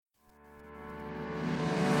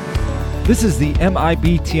This is the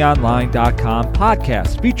MIBTOnline.com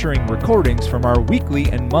podcast featuring recordings from our weekly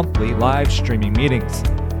and monthly live streaming meetings.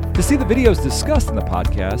 To see the videos discussed in the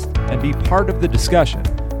podcast and be part of the discussion,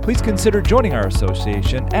 please consider joining our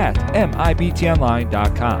association at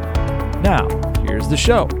MIBTOnline.com. Now, here's the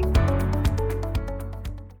show.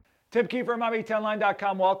 Tim Kiefer,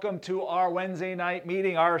 MIBTOnline.com. Welcome to our Wednesday night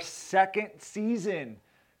meeting, our second season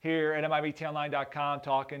here at MIBTOnline.com,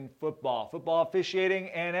 talking football officiating,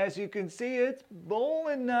 and as you can see, it's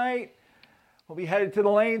bowling night. We'll be headed to the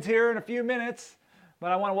lanes here in a few minutes, but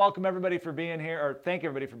I want to welcome everybody for being here, or thank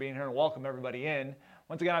everybody for being here, and welcome everybody in.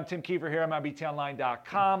 Once again, I'm Tim Kiefer here at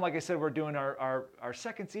MIBTOnline.com. Like I said, we're doing our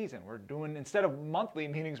second season. We're doing, instead of monthly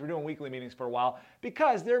meetings, we're doing weekly meetings for a while,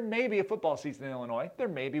 because there may be a football season in Illinois. There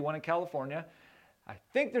may be one in California. I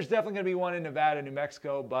think there's definitely going to be one in Nevada, New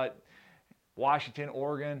Mexico, but Washington,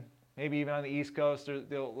 Oregon, maybe even on the East Coast,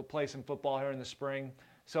 they'll play some football here in the spring.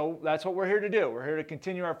 So that's what we're here to do. We're here to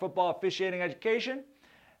continue our football officiating education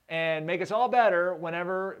and make us all better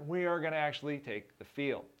whenever we are going to actually take the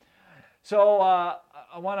field. So I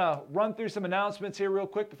want to run through some announcements here real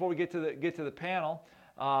quick before we get to the panel.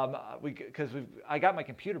 Because I got my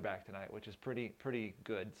computer back tonight, which is pretty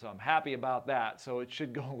good. So I'm happy about that. So it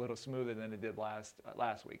should go a little smoother than it did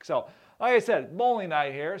last week. So like I said, bowling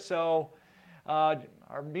night here. So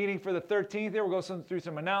our meeting for the 13th here, we'll go through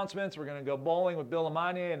some announcements. We're going to go bowling with Bill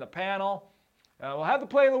Lamagna and the panel. We'll have the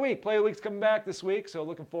play of the week. Play of the week's coming back this week, so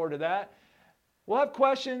looking forward to that. We'll have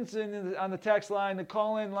questions on the text line, the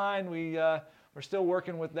call-in line. We're still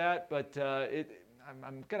working with that, but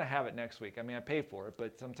I'm going to have it next week. I mean, I pay for it,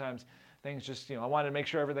 but sometimes things just, I wanted to make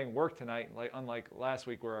sure everything worked tonight, unlike last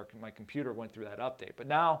week where my computer went through that update. But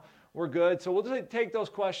now we're good, so we'll just take those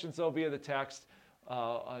questions, though, via the text.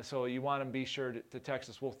 So you want to be sure to text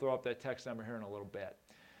us. We'll throw up that text number here in a little bit.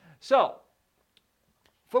 So,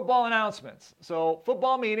 football announcements. So,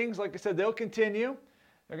 football meetings, like I said, they'll continue.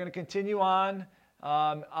 They're going to continue on.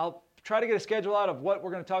 I'll try to get a schedule out of what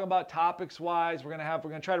we're going to talk about topics-wise. We're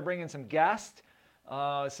going to try to bring in some guests,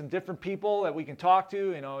 some different people that we can talk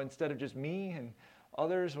to, instead of just me and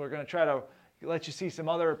others. We're going to try to let you see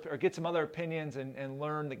get some other opinions and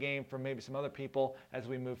learn the game from maybe some other people as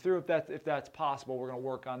we move through. If that's possible, we're going to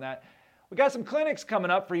work on that. We got some clinics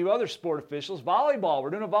coming up for you other sport officials. Volleyball.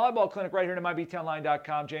 We're doing a volleyball clinic right here at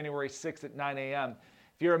MIBTOnline.com, January 6th at 9 a.m.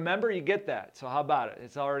 If you're a member, you get that. So how about it?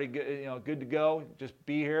 It's already good to go. Just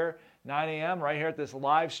be here 9 a.m. right here at this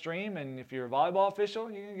live stream. And if you're a volleyball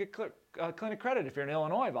official, you can get clinic credit. If you're an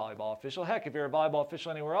Illinois volleyball official, heck, if you're a volleyball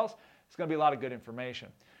official anywhere else, it's going to be a lot of good information.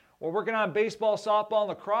 We're working on baseball, softball, and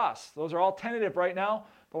lacrosse. Those are all tentative right now,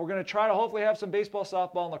 but we're going to try to hopefully have some baseball,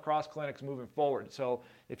 softball, and lacrosse clinics moving forward. So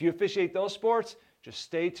if you officiate those sports, just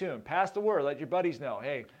stay tuned. Pass the word. Let your buddies know,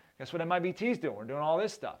 hey, guess what MIBT's doing? We're doing all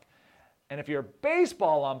this stuff. And if you're a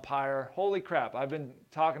baseball umpire, holy crap, I've been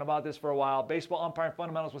talking about this for a while. Baseball umpiring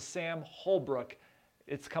fundamentals with Sam Holbrook.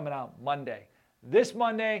 It's coming out Monday. This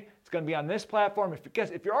Monday, it's going to be on this platform.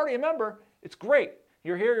 If you're already a member, it's great.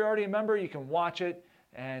 You're here, you're already a member, you can watch it.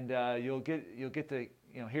 And you'll get to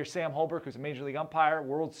hear Sam Holbrook, who's a Major League umpire,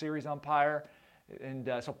 World Series umpire, and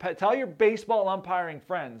so tell your baseball umpiring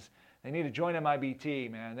friends they need to join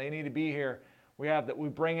MIBT, man. They need to be here. We're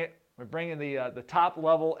bringing the top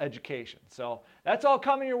level education. So that's all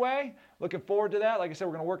coming your way. Looking forward to that. Like I said,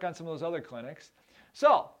 we're going to work on some of those other clinics.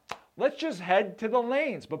 So let's just head to the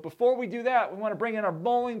lanes. But before we do that, we want to bring in our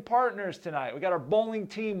bowling partners tonight. We got our bowling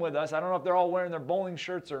team with us. I don't know if they're all wearing their bowling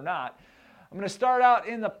shirts or not. I'm going to start out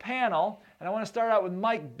in the panel, and I want to start out with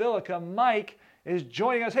Mike Bilica. Mike is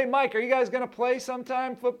joining us. Hey, Mike, are you guys going to play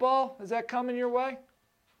sometime football? Is that coming your way?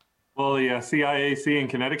 Well, the CIAC in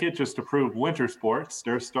Connecticut just approved winter sports.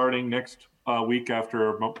 They're starting next week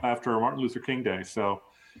after Martin Luther King Day, so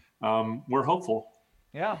we're hopeful.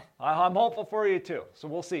 Yeah, I'm hopeful for you too, so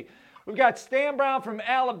we'll see. We've got Stan Brown from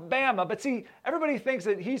Alabama, but see, everybody thinks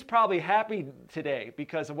that he's probably happy today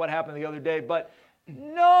because of what happened the other day, but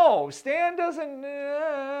no, Stan doesn't,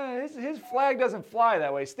 his flag doesn't fly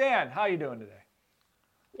that way. Stan, how you doing today?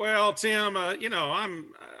 Well, Tim, I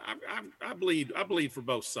bleed for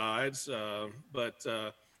both sides, but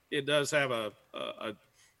it does have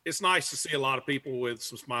it's nice to see a lot of people with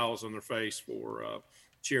some smiles on their face for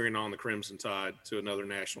cheering on the Crimson Tide to another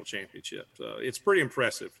national championship. It's pretty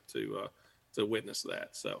impressive to witness that.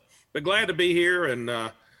 So, but glad to be here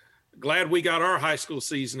and glad we got our high school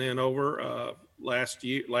season over last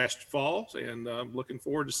fall, and looking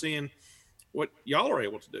forward to seeing what y'all are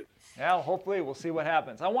able to do. Well, hopefully we'll see what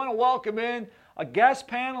happens. I want to welcome in a guest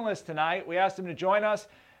panelist tonight. We asked him to join us.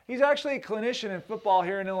 He's actually a clinician in football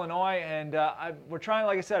here in Illinois, and we're trying,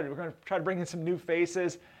 like I said, we're going to try to bring in some new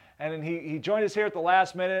faces And then he joined us here at the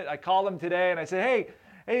last minute. I called him today and I said, hey,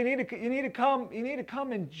 you need to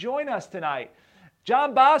come and join us tonight.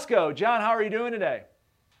 John Bosco. John, how are you doing today?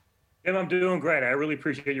 Tim, I'm doing great. I really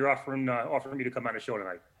appreciate you offering me to come on the show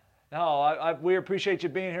tonight. No, we appreciate you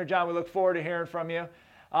being here, John. We look forward to hearing from you.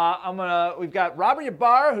 We've got Robert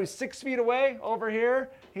Ybarra, who's 6 feet away over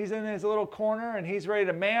here. He's in his little corner, and he's ready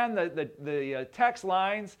to man the text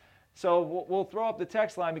lines. So we'll throw up the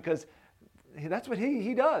text line because that's what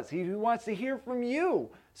he does. He wants to hear from you.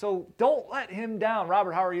 So don't let him down.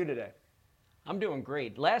 Robert, how are you today? I'm doing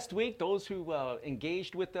great. Last week, those who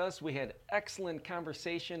engaged with us, we had excellent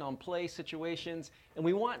conversation on play situations, and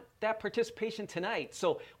we want that participation tonight.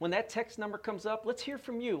 So when that text number comes up, let's hear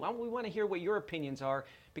from you. We want to hear what your opinions are,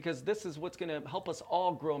 because this is what's going to help us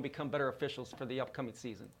all grow and become better officials for the upcoming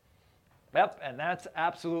season. Yep, and that's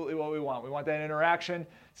absolutely what we want. We want that interaction.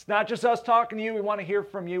 It's not just us talking to you. We want to hear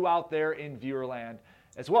from you out there in viewerland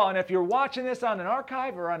as well. And if you're watching this on an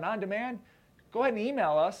archive or on demand, go ahead and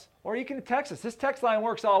email us, or you can text us. This text line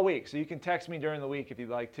works all week, so you can text me during the week if you'd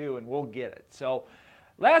like to, and we'll get it. So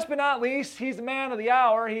last but not least, he's the man of the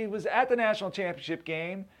hour. He was at the national championship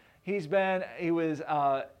game. He was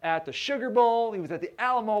at the Sugar Bowl. He was at the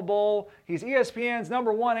Alamo Bowl. He's ESPN's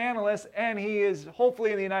 #1 analyst, and he is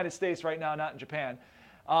hopefully in the United States right now, not in Japan.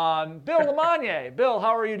 Bill LeMonnier. Bill,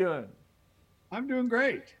 how are you doing? I'm doing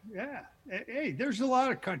great. Yeah. Hey, there's a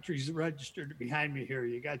lot of countries registered behind me here.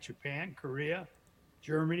 You got Japan, Korea,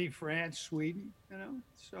 Germany, France, Sweden,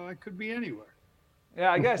 so I could be anywhere.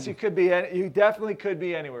 Yeah, I guess you could be. You definitely could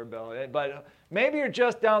be anywhere, Bill. But maybe you're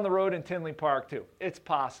just down the road in Tinley Park, too. It's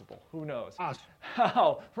possible. Who knows? Awesome.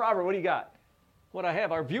 Oh, Robert, what do you got? What I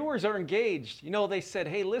have, our viewers are engaged. They said,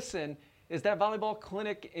 hey, listen, is that volleyball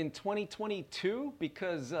clinic in 2022?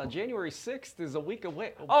 Because January 6th is a week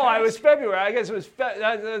away. Oh, it was February. I guess it was,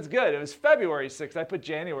 that's good. It was February 6th. I put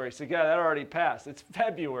January 6th. Yeah, that already passed. It's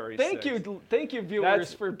February 6th. Thank you,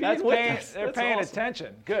 viewers, for being with us. They're paying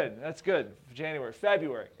attention. Good. That's good.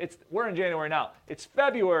 February. We're in January now. It's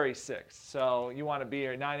February 6th. So you want to be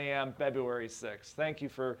here 9 a.m. February 6th. Thank you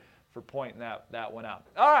for pointing that one out.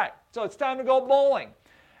 All right. So it's time to go bowling.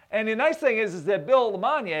 And the nice thing is that Bill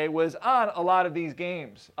LeMonnier was on a lot of these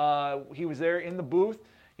games. He was there in the booth.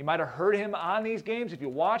 You might have heard him on these games if you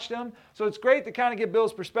watched him. So it's great to kind of get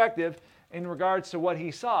Bill's perspective in regards to what he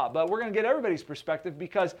saw. But we're going to get everybody's perspective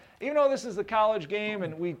because even though this is the college game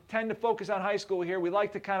and we tend to focus on high school here, we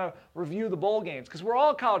like to kind of review the bowl games because we're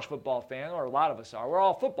all college football fans, or a lot of us are. We're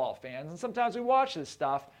all football fans, and sometimes we watch this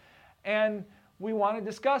stuff and we want to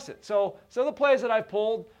discuss it. So the plays that I've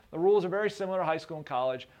pulled, the rules are very similar to high school and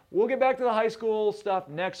college. We'll get back to the high school stuff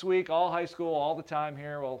next week, all high school, all the time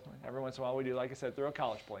here. Well, every once in a while we do, like I said, throw a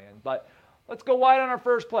college play in. But let's go wide on our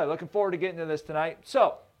first play. Looking forward to getting to this tonight.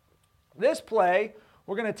 So this play,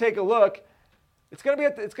 we're going to take a look. It's going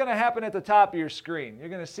to happen at the top of your screen. You're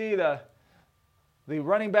going to see the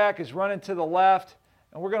running back is running to the left.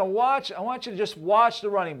 And we're going to watch. I want you to just watch the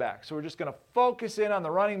running back. So we're just going to focus in on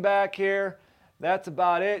the running back here. That's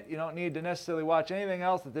about it. You don't need to necessarily watch anything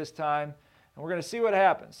else at this time. And we're going to see what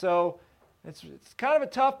happens. So it's kind of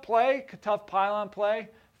a tough play, tough pylon play.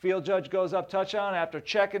 Field judge goes up touchdown after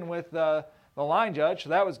checking with the line judge. So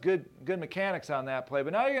that was good mechanics on that play.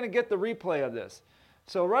 But now you're going to get the replay of this.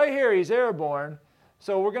 So right here he's airborne.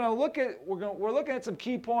 So we're going to look at we're looking at some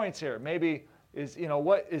key points here. Maybe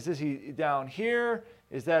what is this? He down here?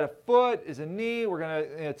 Is that a foot? Is a knee?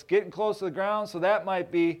 It's getting close to the ground. So that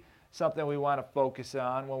might be something we want to focus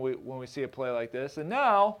on when we see a play like this. And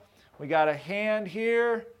now we got a hand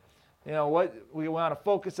here. What we want to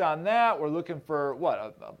focus on that. We're looking for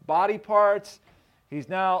body parts. He's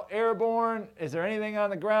now airborne. Is there anything on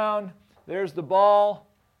the ground? There's the ball.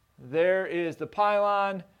 There is the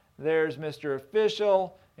pylon. There's Mr.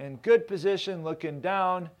 Official in good position looking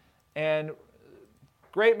down. And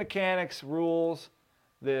great mechanics rules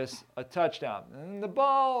this a touchdown. And the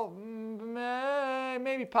ball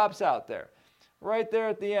maybe pops out there, right there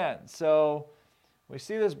at the end. So we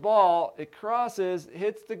see this ball, it crosses,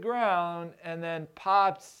 hits the ground, and then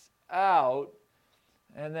pops out,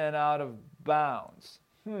 and then out of bounds.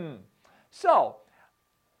 So,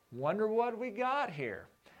 wonder what we got here.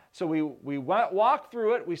 So we walked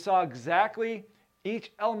through it. We saw exactly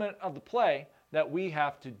each element of the play that we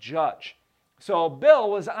have to judge. So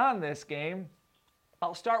Bill was on this game.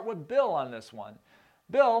 I'll start with Bill on this one.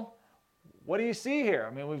 Bill, what do you see here?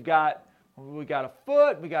 I mean, we got a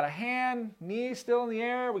foot, we got a hand, knee still in the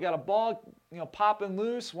air, we got a ball, popping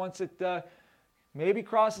loose once it maybe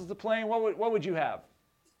crosses the plane. What would you have?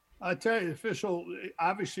 I'll tell you, the official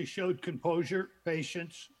obviously showed composure,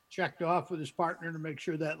 patience, checked off with his partner to make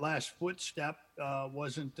sure that last footstep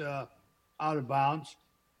wasn't out of bounds.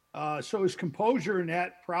 So his composure in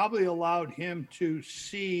that probably allowed him to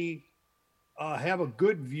see, have a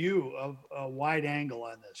good view of a wide angle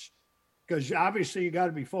on this. Because obviously you got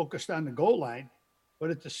to be focused on the goal line,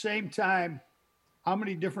 but at the same time, how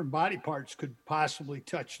many different body parts could possibly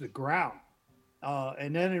touch the ground?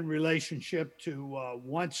 And then in relationship to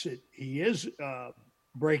once he is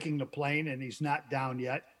breaking the plane and he's not down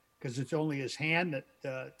yet, because it's only his hand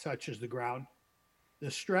that touches the ground.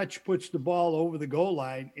 The stretch puts the ball over the goal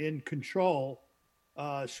line in control.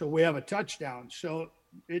 So we have a touchdown. So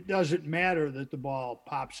it doesn't matter that the ball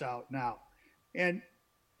pops out now. And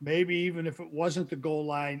maybe even if it wasn't the goal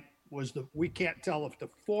line, we can't tell if the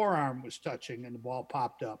forearm was touching and the ball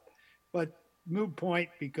popped up. But moot point,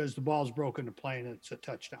 because the ball's broken the plane and it's a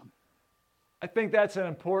touchdown. I think that's an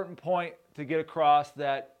important point to get across,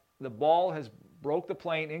 that the ball has broke the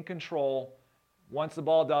plane in control. Once the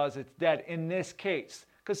ball does, it's dead in this case.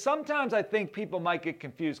 Because sometimes I think people might get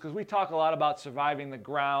confused, because we talk a lot about surviving the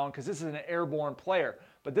ground, because this is an airborne player.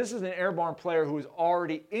 But this is an airborne player who is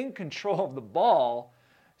already in control of the ball.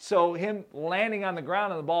 So him landing on the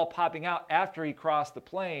ground and the ball popping out after he crossed the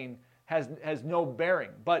plane has no bearing.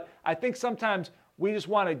 But I think sometimes we just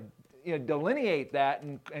want to delineate that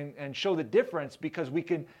and show the difference, because we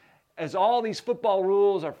can, as all these football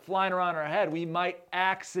rules are flying around our head, we might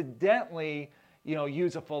accidentally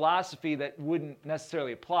use a philosophy that wouldn't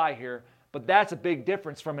necessarily apply here. But that's a big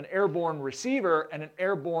difference from an airborne receiver and an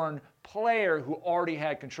airborne player who already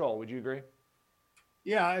had control. Would you agree?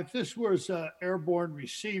 Yeah, if this was an airborne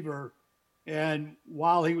receiver, and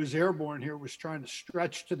while he was airborne here, was trying to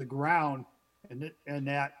stretch to the ground, and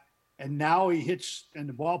now he hits and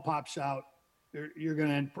the ball pops out, you're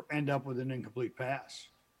going to end up with an incomplete pass.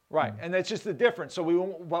 Right, and that's just the difference. So we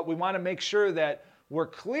want to make sure that we're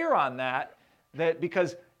clear on that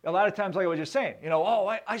because a lot of times, like I was just saying,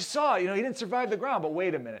 I saw, he didn't survive the ground, but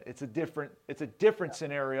wait a minute, it's a different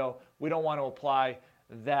scenario. We don't want to apply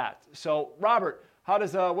that. So Robert, how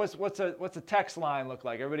does what's a text line look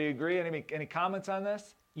like? Everybody agree? Any comments on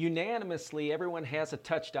this? Unanimously, everyone has a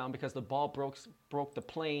touchdown because the ball broke the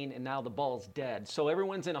plane and now the ball's dead. So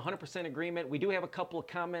everyone's in 100% agreement. We do have a couple of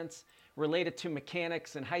comments related to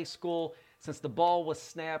mechanics in high school. Since the ball was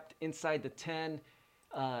snapped inside the 10,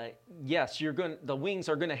 yes, the wings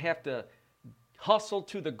are going to have to hustle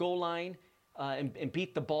to the goal line and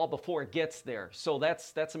beat the ball before it gets there. So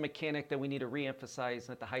that's a mechanic that we need to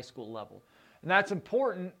reemphasize at the high school level. And that's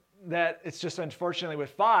important. That it's just, unfortunately,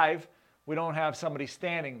 with 5, we don't have somebody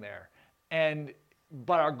standing there.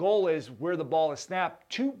 But our goal is where the ball is snapped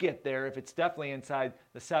to get there. If it's definitely inside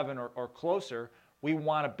the 7 or closer, we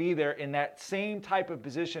want to be there in that same type of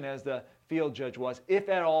position as the field judge was, if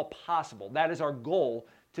at all possible. That is our goal,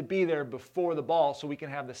 to be there before the ball so we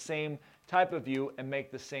can have the same type of view and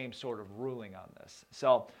make the same sort of ruling on this.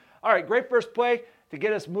 So, all right, great first play to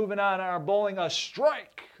get us moving on our bowling. A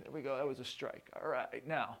strike. There we go. That was a strike. All right,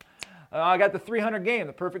 now I got the 300 game.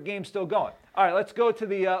 The perfect game still going. All right, let's go to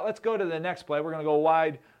the next play. We're gonna go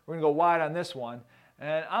wide. We're gonna go wide on this one,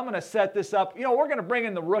 and I'm gonna set this up. We're gonna bring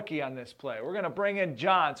in the rookie on this play. We're gonna bring in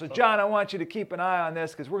John. So John, I want you to keep an eye on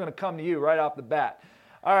this because we're gonna come to you right off the bat.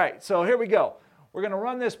 All right, so here we go. We're gonna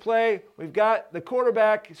run this play. We've got the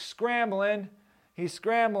quarterback scrambling. He's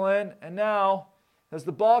scrambling, and now does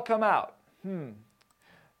the ball come out?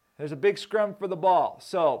 There's a big scrum for the ball.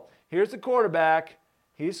 So here's the quarterback.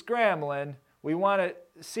 He's scrambling. We want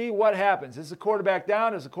to see what happens. Is the quarterback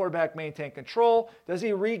down? Does the quarterback maintain control? Does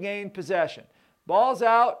he regain possession? Ball's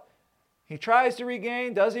out. He tries to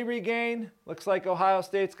regain. Does he regain? Looks like Ohio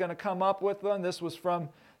State's going to come up with one. This was from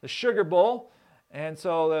the Sugar Bowl. And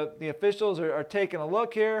so the officials are taking a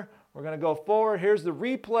look here. We're going to go forward. Here's the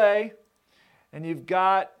replay. And you've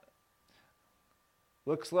got,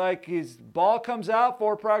 looks like his ball comes out.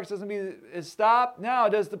 Forward progress is stopped. Now,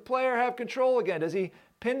 does the player have control again? Does he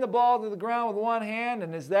pin the ball to the ground with one hand,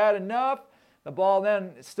 and is that enough? The ball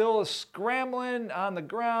then still is scrambling on the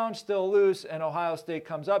ground, still loose, and Ohio State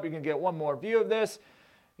comes up. You can get one more view of this.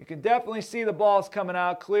 You can definitely see the ball's coming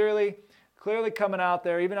out clearly coming out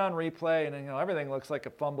there, even on replay, and everything looks like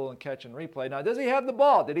a fumble and catch and replay. Now, does he have the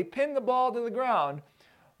ball? Did he pin the ball to the ground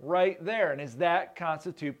right there, and does that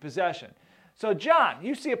constitute possession? So, John,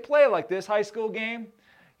 you see a play like this, high school game.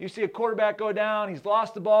 You see a quarterback go down. He's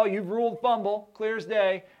lost the ball. You've ruled fumble, clear as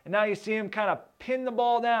day. And now you see him kind of pin the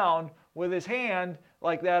ball down with his hand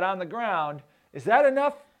like that on the ground. Is that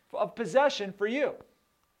enough of possession for you?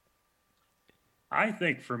 I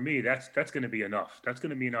think for me, that's going to be enough. That's going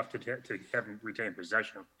to be enough to have him retain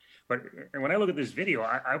possession. But and when I look at this video,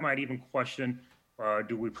 I might even question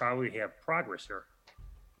do we probably have progress there?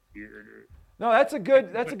 No, that's a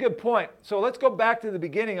good point. So let's go back to the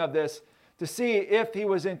beginning of this to see if he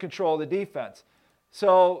was in control of the defense.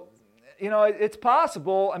 So, it's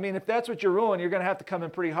possible. I mean, if that's what you're ruling, you're going to have to come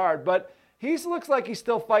in pretty hard. But he looks like he's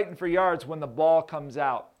still fighting for yards when the ball comes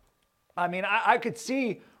out. I mean, I could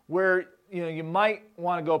see where you might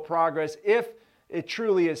want to go progress if it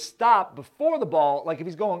truly is stopped before the ball. Like if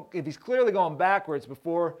he's clearly going backwards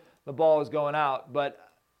before the ball is going out.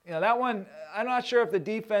 But that one, I'm not sure if the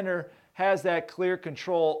defender has that clear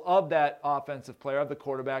control of that offensive player, of the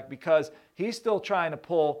quarterback, because he's still trying to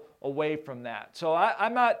pull away from that. So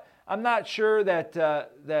I'm not sure that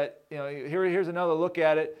here's another look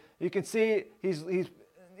at it. You can see he's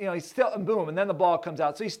still, and boom, and then the ball comes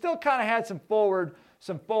out. So he still kind of had some forward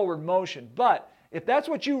motion. But if that's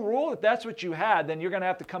what you ruled, if that's what you had, then you're going to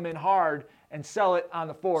have to come in hard and sell it on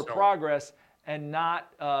the forward progress and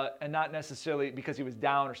not necessarily because he was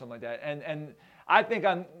down or something like that. And I think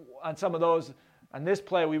on some of those, on this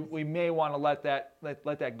play, we may want to let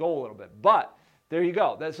that go a little bit. But there you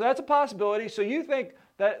go. So that's a possibility. So you think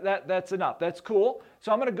that's enough. That's cool.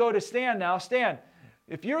 So I'm going to go to Stan now. Stan,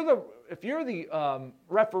 if you're the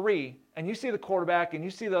referee and you see the quarterback and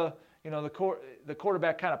you see the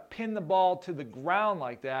quarterback kind of pin the ball to the ground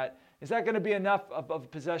like that, is that going to be enough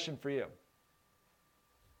of possession for you?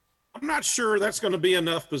 I'm not sure that's going to be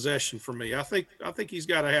enough possession for me. I think he's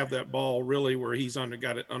got to have that ball really where he's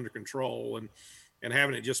got it under control and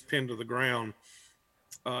having it just pinned to the ground.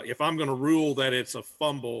 If I'm going to rule that it's a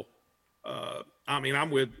fumble,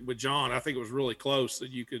 I'm with John. I think it was really close that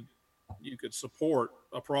you could support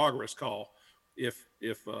a progress call if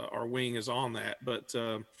our wing is on that. But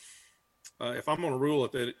if I'm going to rule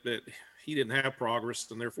it that he didn't have progress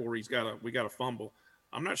and therefore we got a fumble,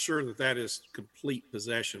 I'm not sure that is complete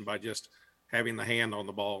possession by just having the hand on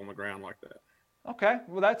the ball on the ground like that. Okay,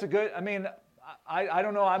 well that's a good. I mean, I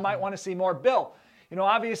don't know. I might want to see more. Bill,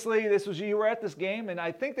 obviously you were at this game, and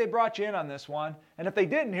I think they brought you in on this one. And if they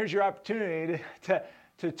didn't, here's your opportunity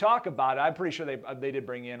to talk about it. I'm pretty sure they did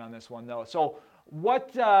bring you in on this one though. So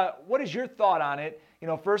what is your thought on it?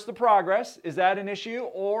 First the progress, is that an issue,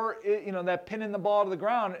 or that pinning the ball to the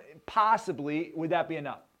ground possibly, would that be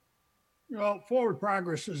enough? Well, forward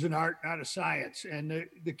progress is an art, not a science. And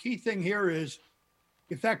the key thing here is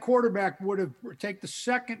if that quarterback would have take the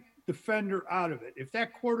second defender out of it, if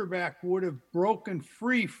that quarterback would have broken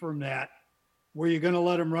free from that, were you going to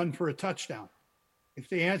let him run for a touchdown? If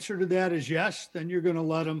the answer to that is yes, then you're going to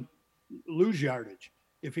let him lose yardage.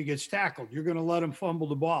 If he gets tackled, you're going to let him fumble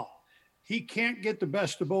the ball. He can't get the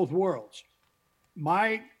best of both worlds.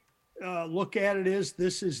 My look at it is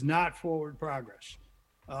this is not forward progress.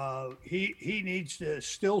 He needs to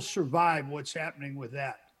still survive what's happening with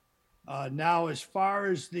that. Now, as far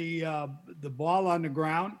as the ball on the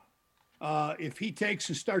ground, if he takes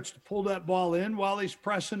and starts to pull that ball in while he's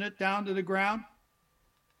pressing it down to the ground,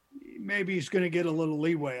 maybe he's going to get a little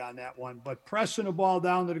leeway on that one. But pressing a ball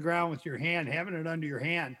down to the ground with your hand, having it under your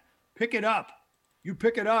hand, pick it up. You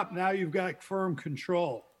pick it up, now you've got firm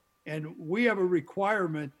control. And we have a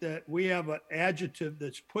requirement that we have an adjective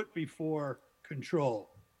that's put before control.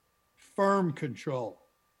 Firm control.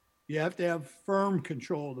 You have to have firm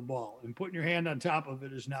control of the ball, and putting your hand on top of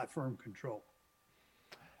it is not firm control.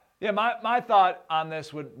 Yeah, my thought on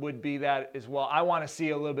this would be that as well. I want to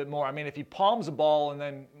see a little bit more. I mean, if he palms a ball and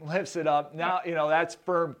then lifts it up, now that's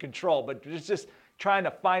firm control. But just trying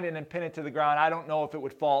to find it and pin it to the ground, I don't know if it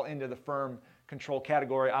would fall into the firm control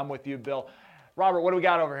category. I'm with you, Bill. Robert, what do we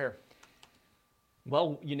got over here?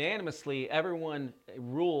 Well, unanimously, everyone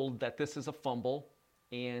ruled that this is a fumble.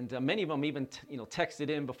 And many of them even texted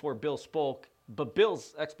in before Bill spoke. But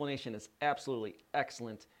Bill's explanation is absolutely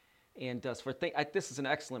excellent. And this is an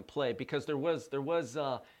excellent play because there was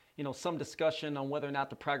some discussion on whether or not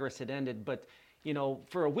the progress had ended. But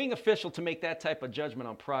for a wing official to make that type of judgment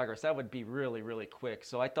on progress, that would be really, really quick.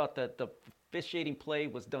 So I thought that the officiating play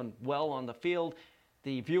was done well on the field.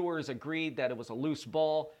 The viewers agreed that it was a loose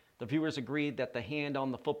ball. The viewers agreed that the hand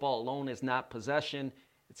on the football alone is not possession.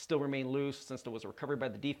 It still remained loose since there was a recovery by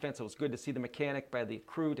the defense. It was good to see the mechanic by the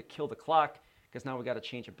crew to kill the clock because now we got a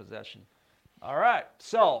change in possession. All right.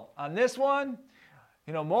 So on this one,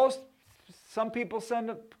 some people send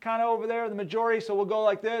it kind of over there, the majority. So we'll go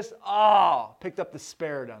like this. Picked up the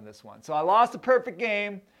spared on this one. So I lost a perfect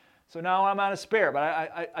game. So now I'm on a spare, but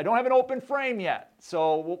I don't have an open frame yet.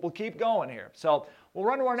 So we'll keep going here. So we'll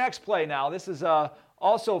run to our next play now. This is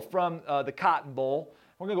also from the Cotton Bowl.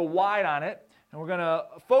 We're going to go wide on it. And we're going to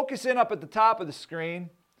focus in up at the top of the screen.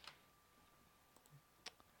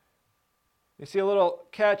 You see a little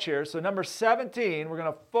catch here. So number 17, we're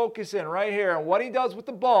going to focus in right here on what he does with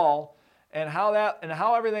the ball and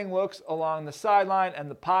how everything looks along the sideline and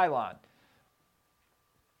the pylon.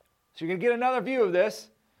 So you can get another view of this.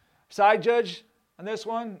 Side judge on this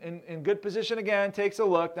one in good position again, takes a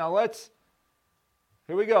look. Now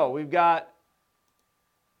here we go.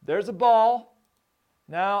 There's a ball.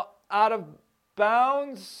 Now out of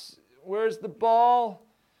bounds. Where's the ball?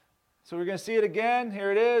 So we're going to see it again.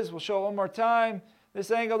 Here it is. We'll show it one more time. This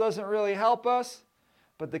angle doesn't really help us,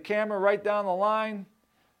 but the camera right down the line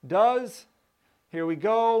does. Here we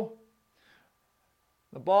go.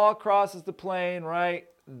 The ball crosses the plane right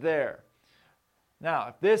there. Now,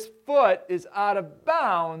 if this foot is out of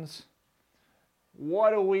bounds, what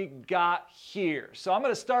do we got here? So I'm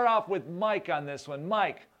going to start off with Mike on this one.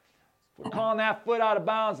 Mike, we're calling that foot out of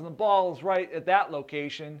bounds and the ball is right at that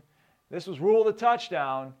location. This was ruled a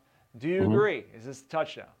touchdown. Do you agree? Is this a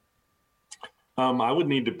touchdown? I would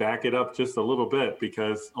need to back it up just a little bit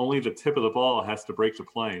because only the tip of the ball has to break the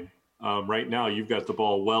plane. Right now, you've got the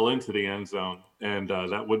ball well into the end zone, and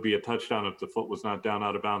that would be a touchdown if the foot was not down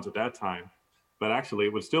out of bounds at that time. But actually,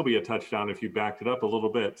 it would still be a touchdown if you backed it up a little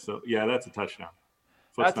bit. So, yeah, that's a touchdown.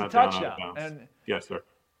 Foot's That's a not touchdown. down out of bounds. And yes, sir.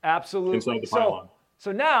 absolutely. Inside the pylon.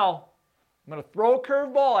 So now I'm going to throw a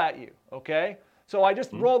curveball at you, okay? So I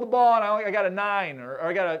just rolled the ball and I got a 9 or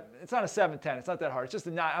I got a, it's not a 7-10. It's not that hard. It's just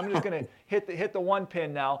a 9. I'm just going to hit the 1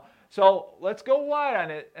 pin now. So let's go wide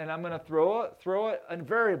on it and I'm going to throw it a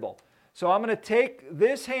variable. So I'm going to take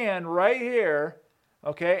this hand right here,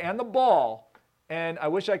 okay, and the ball, and I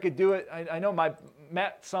wish I could do it. I know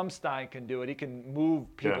Matt Sumstein can do it. He can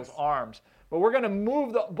move people's arms. But we're going to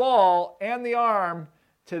move the ball and the arm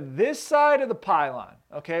to this side of the pylon,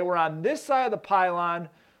 okay? We're on this side of the pylon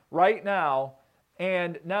right now,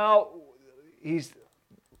 and now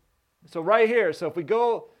so right here. So if we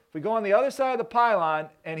go on the other side of the pylon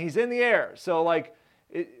and he's in the air, so like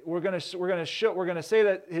we're gonna say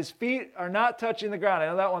that his feet are not touching the ground. I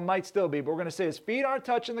know that one might still be, but we're gonna say his feet aren't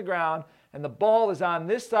touching the ground and the ball is on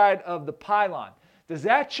this side of the pylon. Does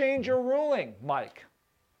that change your ruling, Mike?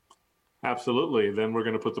 Absolutely. Then we're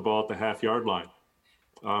going to put the ball at the half-yard line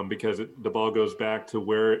because the ball goes back to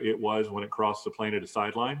where it was when it crossed the plane at the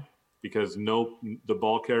sideline because the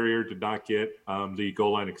ball carrier did not get the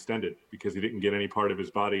goal line extended because he didn't get any part of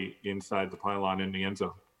his body inside the pylon in the end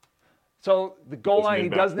zone. So the goal line, he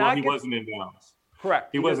does not he wasn't in bounds. Correct.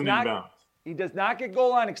 He wasn't in bounds. He does not get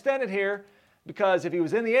goal line extended here because if he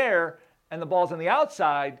was in the air and the ball's on the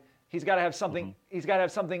outside, he's got to have something. He's got to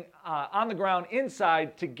have something on the ground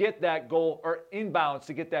inside to get that goal, or inbounds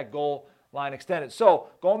to get that goal line extended. So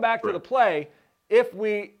going back to the play, if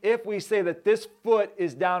we say that this foot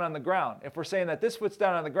is down on the ground, if we're saying that this foot's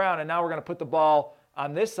down on the ground, and now we're going to put the ball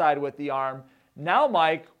on this side with the arm, now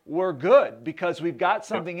Mike, we're good because we've got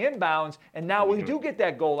something inbounds, and now we do get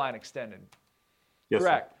that goal line extended. Yes,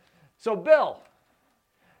 correct. Sir. So Bill,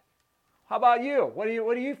 how about you? What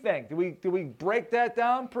do you think? Do we break that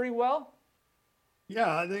down pretty well?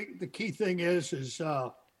 Yeah, I think the key thing is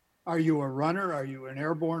are you a runner? Are you an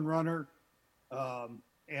airborne runner?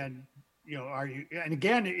 And you know, and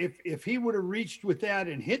again, if he would have reached with that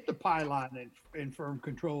and hit the pylon in firm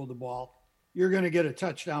control of the ball, you're going to get a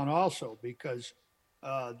touchdown also because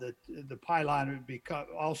the pylon would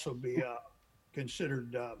also be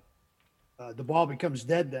considered. The ball becomes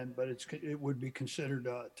dead then, but it would be considered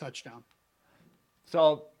a touchdown.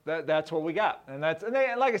 So that's what we got, and like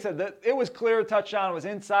I said, it was clear a touchdown. It was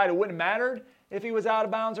inside. It wouldn't have mattered if he was out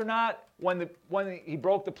of bounds or not. When he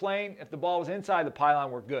broke the plane, if the ball was inside the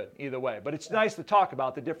pylon, we're good either way. But it's nice to talk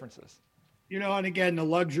about the differences. You know, and again, the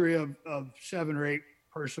luxury of 7 or 8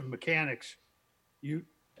 person mechanics.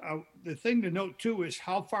 The thing to note too is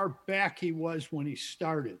how far back he was when he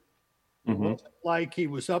started. It wasn't like he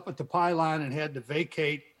was up at the pylon and had to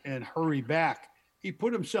vacate and hurry back. He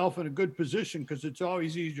put himself in a good position because it's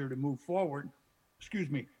always easier to move forward,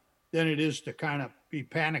 than it is to kind of be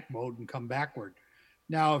panic mode and come backward.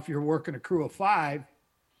 Now, if you're working a crew of 5,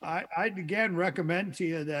 I'd again recommend to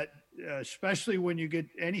you that, especially when you get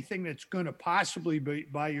anything that's going to possibly be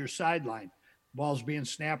by your sideline, ball's being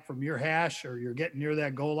snapped from your hash or you're getting near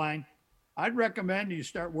that goal line, I'd recommend you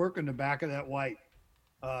start working the back of that white.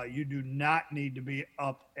 You do not need to be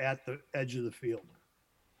up at the edge of the field.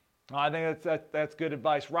 I think that's good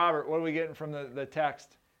advice. Robert, what are we getting from the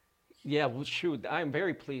text? Yeah, well, shoot, I'm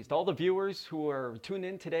very pleased. All the viewers who are tuned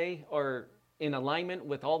in today are in alignment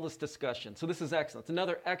with all this discussion. So this is excellent. It's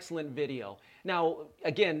another excellent video. Now,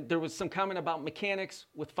 again, there was some comment about mechanics.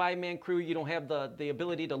 With 5-man crew, you don't have the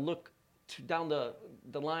ability to look down the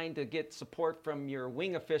line to get support from your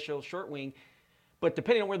wing official, short wing. But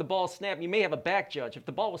depending on where the ball snapped, you may have a back judge. If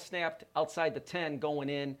the ball was snapped outside the 10 going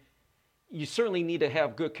in, you certainly need to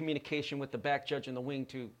have good communication with the back judge in the wing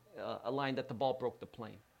to align that the ball broke the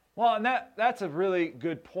plane. Well, and that's a really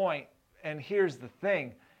good point. And here's the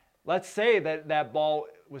thing. Let's say that ball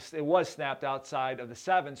was snapped outside of the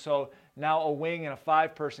 7. So now a wing and a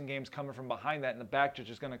 5-person game is coming from behind that, and the back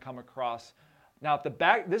judge is going to come across. Now,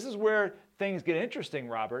 if this is where things get interesting,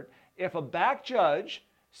 Robert. If a back judge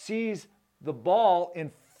sees the ball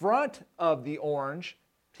in front of the orange,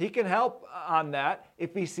 he can help on that.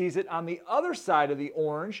 If he sees it on the other side of the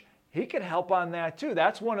orange, he can help on that too.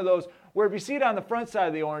 That's one of those where if you see it on the front side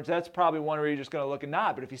of the orange, that's probably one where you're just going to look and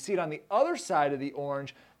nod. But if you see it on the other side of the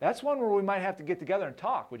orange, that's one where we might have to get together and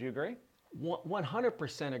talk. Would you agree?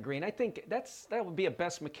 100% agree. And I think that would be a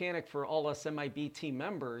best mechanic for all us MIB team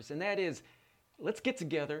members. And that is, let's get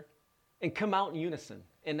together and come out in unison.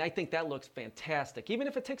 And I think that looks fantastic. Even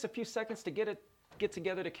if it takes a few seconds to get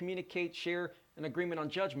together to communicate, share an agreement on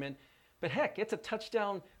judgment. But heck, it's a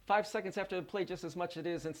touchdown 5 seconds after the play just as much as it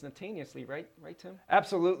is instantaneously, right? Right, Tim?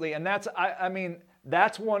 Absolutely. And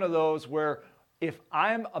that's one of those where if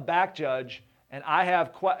I'm a back judge and I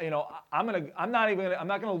have, I'm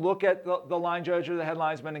not going to look at the line judge or the head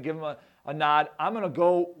linesman and give them a nod. I'm going to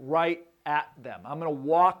go right at them. I'm going to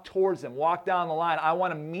walk towards them, walk down the line. I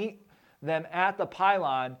want to meet them at the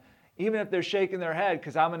pylon, even if they're shaking their head,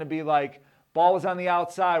 because I'm going to be like, ball was on the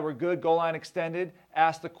outside, we're good, goal line extended.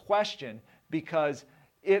 Ask the question, because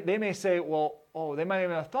they may say, they might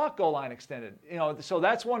even have thought goal line extended. So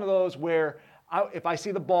that's one of those where if I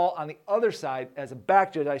see the ball on the other side as a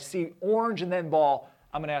back judge, I see orange and then ball,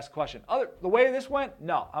 I'm going to ask a question. The way this went,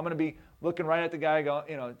 no, I'm going to be looking right at the guy,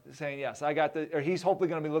 saying, yes, I got or he's hopefully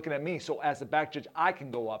going to be looking at me. So as the back judge, I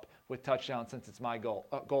can go up with touchdown since it's my goal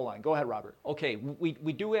line. Go ahead, Robert. Okay, we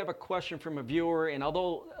do have a question from a viewer, and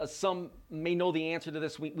although some may know the answer to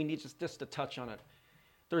this, we need just to touch on it.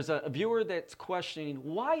 There's a viewer that's questioning,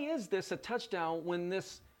 why is this a touchdown when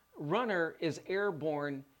this runner is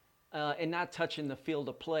airborne and not touching the field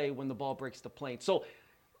of play when the ball breaks the plane? So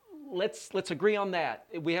let's agree on that.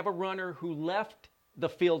 We have a runner who left the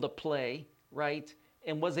field of play, right,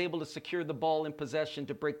 and was able to secure the ball in possession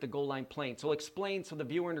to break the goal line plane. So explain so the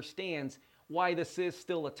viewer understands why this is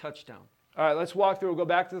still a touchdown. All right, let's walk through. We'll go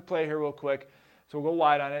back to the play here real quick. So we'll go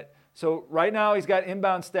wide on it. So right now he's got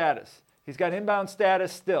inbound status. He's got inbound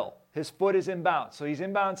status still. His foot is inbound. So he's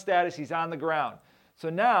inbound status. He's on the ground. So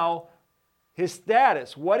now his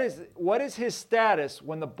status, what is his status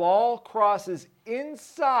when the ball crosses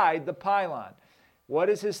inside the pylon? What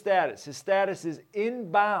is his status? His status is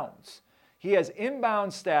inbounds. He has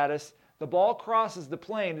inbound status. The ball crosses the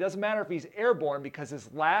plane. It doesn't matter if he's airborne because his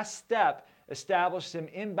last step established him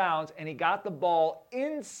inbounds and he got the ball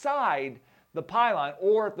inside the pylon,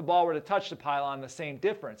 or if the ball were to touch the pylon, the same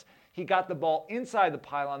difference. He got the ball inside the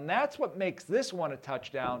pylon. That's what makes this one a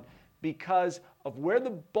touchdown, because of where the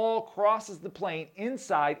ball crosses the plane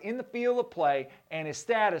inside in the field of play, and his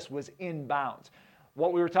status was inbounds.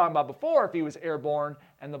 What we were talking about before, if he was airborne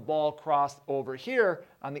and the ball crossed over here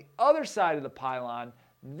on the other side of the pylon,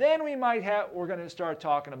 then we're going to start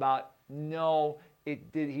talking about, no,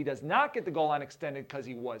 he does not get the goal line extended because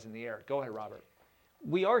he was in the air. Go ahead, Robert.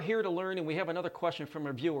 We are here to learn, and we have another question from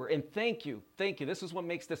a viewer. And thank you. This is what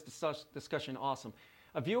makes this discussion awesome.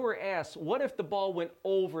 A viewer asks, what if the ball went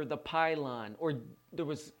over the pylon? Or there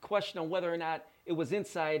was a question on whether or not it was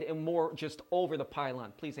inside and more just over the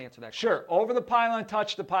pylon. Please answer that question. Sure. Over the pylon,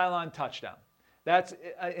 touch the pylon, touchdown. That's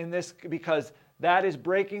in this, because that is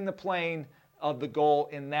breaking the plane of the goal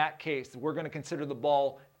in that case. We're going to consider the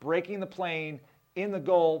ball breaking the plane in the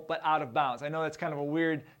goal, but out of bounds. I know that's kind of a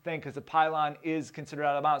weird thing because the pylon is considered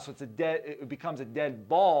out of bounds, so it becomes a dead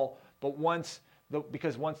ball, but once the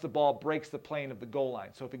ball breaks the plane of the goal line.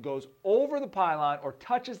 So if it goes over the pylon or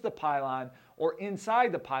touches the pylon or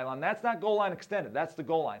inside the pylon, that's not goal line extended. That's the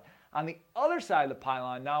goal line. On the other side of the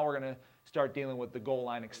pylon, now we're going to start dealing with the goal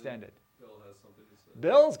line extended. Bill has something to say.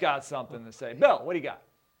 Bill's got something to say. Bill, what do you got?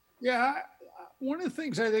 Yeah, one of the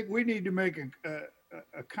things I think we need to make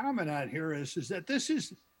a comment on here is that this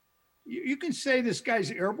is, you can say this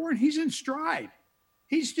guy's airborne. He's in stride.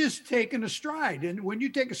 He's just taking a stride. And when you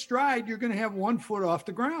take a stride, you're going to have 1 foot off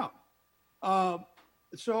the ground.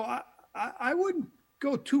 So I wouldn't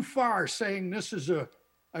go too far saying this is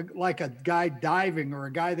like a guy diving or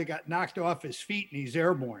a guy that got knocked off his feet and he's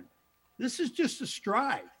airborne. This is just a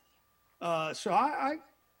stride. So I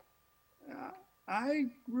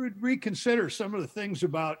would reconsider some of the things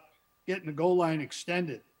about getting the goal line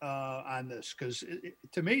extended on this, because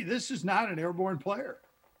to me, this is not an airborne player.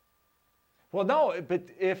 Well, no, but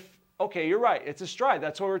okay, you're right. It's a stride.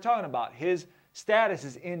 That's what we're talking about. His status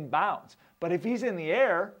is inbounds. But if he's in the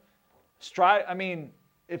air, stride. I mean,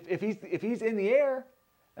 if he's in the air,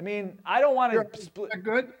 I mean, I don't want to split.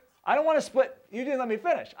 Good. I don't want to split. You didn't let me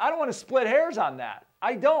finish. I don't want to split hairs on that.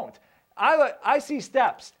 I don't. I see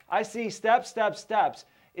steps. I see steps.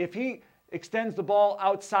 If he extends the ball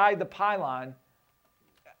outside the pylon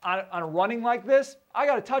on a running like this, I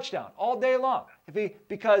got a touchdown all day long.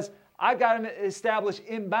 Because I've got him established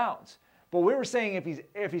inbounds. But we were saying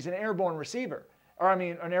if he's an airborne receiver, or I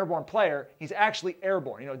mean an airborne player, he's actually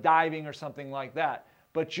airborne, diving or something like that.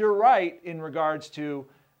 But you're right in regards to,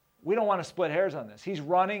 we don't want to split hairs on this. He's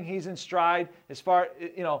running, he's in stride as far,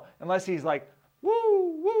 unless he's like,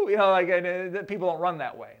 woo, woo, and people don't run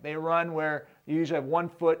that way. They run where you usually have 1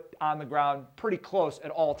 foot on the ground pretty close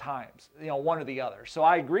at all times, one or the other. So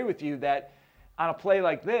I agree with you that on a play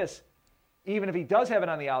like this, even if he does have it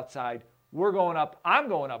on the outside, I'm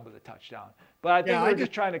going up with a touchdown. But I think we're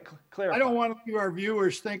just trying to clarify. I don't want to leave our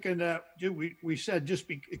viewers thinking that we said just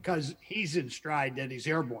because he's in stride that he's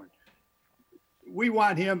airborne. We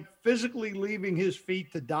want him physically leaving his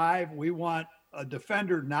feet to dive. We want a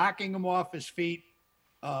defender knocking him off his feet.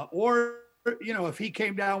 Or if he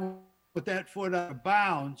came down with that foot out of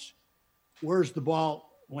bounds, where's the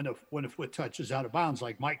ball when a foot touches out of bounds,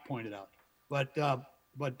 like Mike pointed out.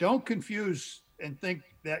 But don't confuse and think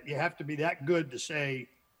that you have to be that good to say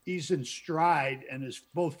he's in stride and his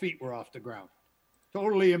both feet were off the ground.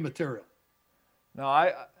 Totally immaterial. No,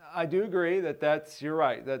 I do agree you're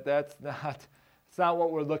right, that's not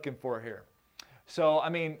what we're looking for here. So, I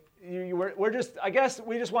mean, I guess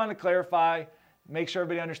we just wanted to clarify, make sure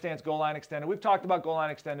everybody understands goal line extended. We've talked about goal line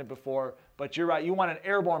extended before, but you're right. You want an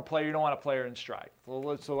airborne player. You don't want a player in stride.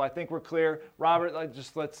 So I think we're clear. Robert,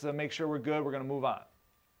 let's make sure we're good. We're going to move on.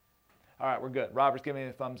 All right, we're good. Robert's giving me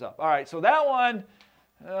a thumbs up. All right, so that one,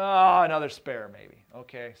 another spare maybe.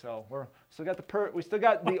 Okay, so we still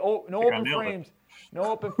got the no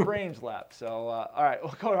open frames left. So all right,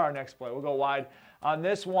 we'll go to our next play. We'll go wide on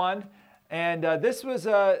this one, and this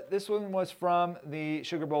one was from the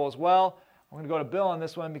Sugar Bowl as well. I'm going to go to Bill on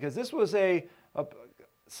this one because this was a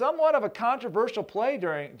somewhat of a controversial play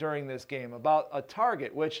during this game about a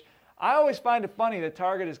target, which I always find it funny that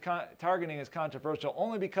targeting is controversial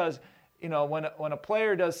only because when a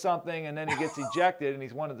player does something and then he gets ejected and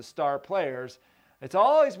he's one of the star players, it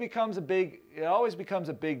always becomes a big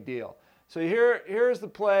deal. So here's the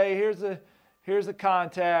play, here's the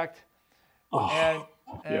contact, and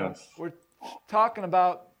yes. We're talking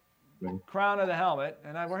about crown of the helmet,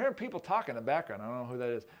 and we're hearing people talking in the background. I don't know who that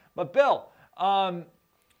is, but Bill, I'm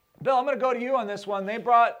going to go to you on this one.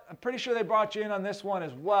 I'm pretty sure they brought you in on this one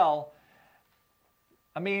as well.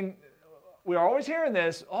 I mean, we're always hearing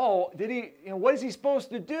this. Oh, did he? What is he supposed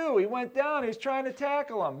to do? He went down. He's trying to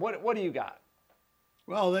tackle him. What do you got?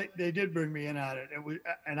 Well, they did bring me in on it.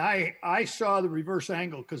 And I saw the reverse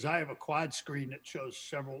angle because I have a quad screen that shows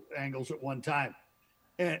several angles at one time,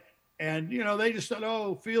 and they just thought,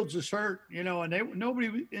 oh, Fields is hurt, and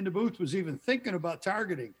nobody in the booth was even thinking about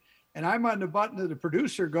targeting. And I'm on the button to the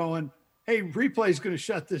producer going, hey, replay's going to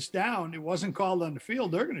shut this down. It wasn't called on the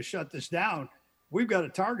field. They're going to shut this down. We've got a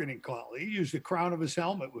targeting call. He used the crown of his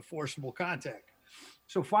helmet with forcible contact.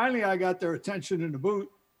 So finally I got their attention in the booth,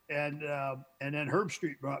 and then Herb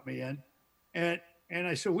Street brought me in, and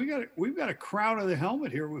I said, we've got a crown of the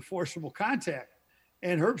helmet here with forcible contact.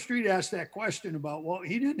 And Herb Street asked that question about, well,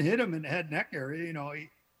 he didn't hit him in the head neck area,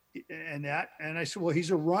 and I said, well,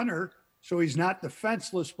 he's a runner, so he's not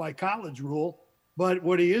defenseless by college rule. But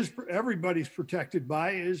what everybody's protected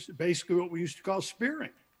by is basically what we used to call spearing.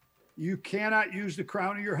 You cannot use the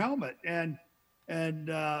crown of your helmet. And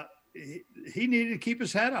he needed to keep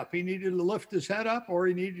his head up. He needed to lift his head up, or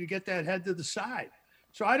he needed to get that head to the side.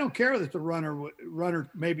 So I don't care that the runner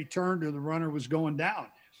maybe turned or the runner was going down.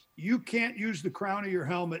 You can't use the crown of your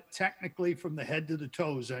helmet technically from the head to the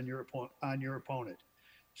toes on your opponent.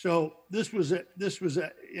 So this was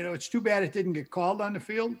it's too bad it didn't get called on the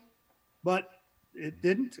field, but it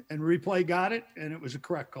didn't, and replay got it, and it was a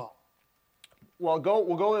correct call. Well,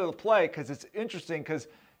 we'll go to the play because it's interesting because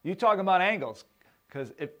you talking about angles.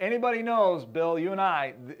 Because if anybody knows, Bill, you and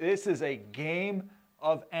I, this is a game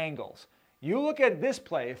of angles. You look at this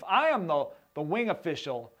play. If I am the wing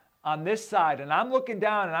official on this side and I'm looking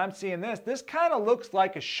down and I'm seeing this kind of looks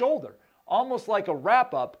like a shoulder, almost like a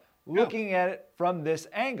wrap-up, looking at it from this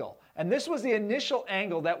angle. And this was the initial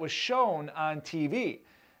angle that was shown on TV.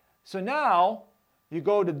 So now you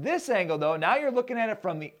go to this angle, though. Now you're looking at it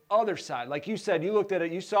from the other side. Like you said, you looked at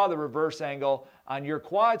it, you saw the reverse angle on your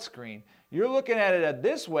quad screen. You're looking at it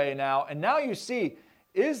this way now, and now you see,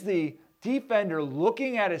 is the defender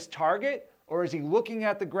looking at his target or is he looking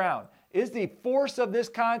at the ground? Is the force of this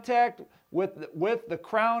contact with the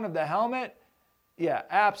crown of the helmet? Yeah,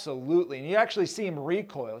 absolutely. And you actually see him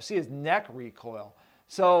recoil. You see his neck recoil.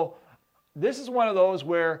 So this is one of those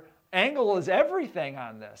where angle is everything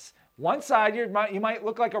on this. One side, you might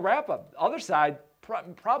look like a wrap-up. The other side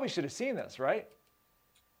probably should have seen this, right?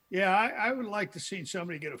 Yeah, I would like to see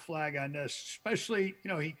somebody get a flag on this, especially,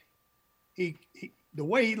 he the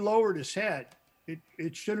way he lowered his head,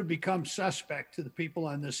 it should have become suspect to the people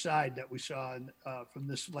on this side that we saw from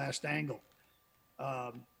this last angle.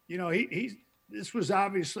 This was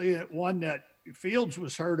obviously one that Fields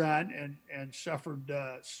was hurt on and suffered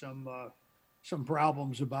some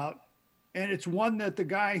problems about. And it's one that the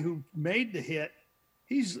guy who made the hit,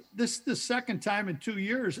 this is the second time in 2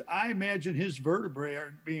 years, I imagine his vertebrae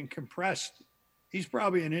are being compressed. He's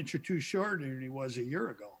probably an inch or two shorter than he was a year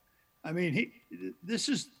ago. I mean, this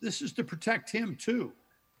is to protect him too,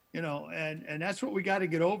 and that's what we got to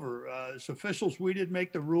get over. As officials, we did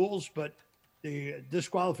make the rules, but the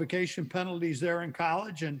disqualification penalties there in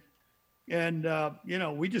college, and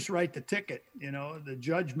we just write the ticket. The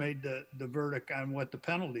judge made the verdict on what the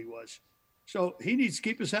penalty was, so he needs to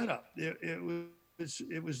keep his head up.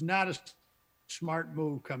 It was not a smart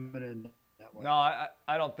move coming in that way. No,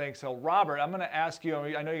 I don't think so. Robert, I'm going to ask you,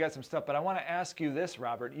 I know you got some stuff, but I want to ask you this,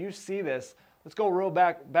 Robert. You see this. Let's go real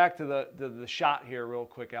back to the shot here real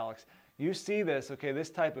quick, Alex. You see this, okay,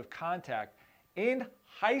 this type of contact. In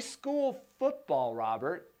high school football,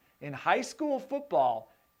 Robert, in high school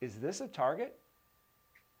football, is this a target?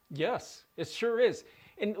 Yes, it sure is.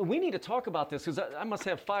 And we need to talk about this because I must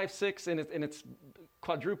have 5'6", and it's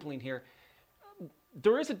quadrupling here.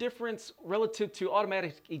 There is a difference relative to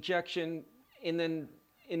automatic ejection, and then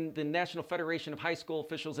in the National Federation of High School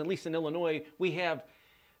Officials, at least in Illinois, we have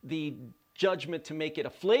the judgment to make it a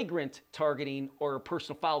flagrant targeting or a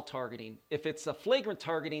personal foul targeting. If it's a flagrant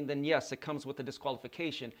targeting, then yes, it comes with a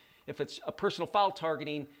disqualification. If it's a personal foul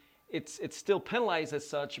targeting, it's still penalized as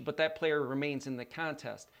such, but that player remains in the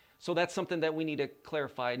contest. So that's something that we need to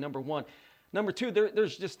clarify, number one. Number two,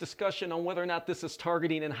 there's just discussion on whether or not this is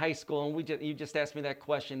targeting in high school, and you just asked me that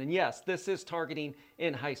question. And yes, this is targeting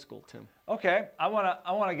in high school, Tim. Okay, I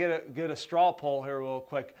want to get a straw poll here real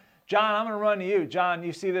quick. John, I'm going to run to you. John,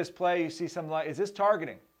 you see this play, you see something is this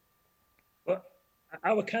targeting? Well,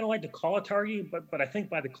 I would kind of like to call it targeting, but I think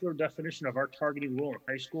by the clear definition of our targeting rule in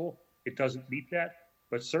high school, it doesn't meet that.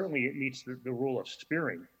 But certainly it meets the rule of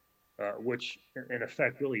spearing, which in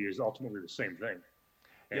effect really is ultimately the same thing.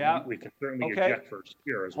 And yeah. We can certainly eject for a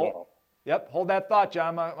spear as well. Yep, hold that thought,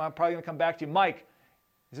 John. I'm probably going to come back to you. Mike,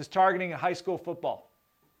 is this targeting in high school football?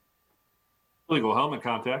 Illegal helmet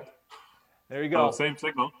contact. There you go. Same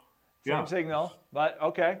signal. Same signal, but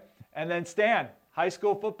okay. And then Stan, high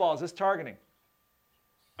school football, is this targeting?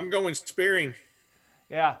 I'm going spearing.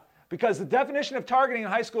 Yeah, because the definition of targeting in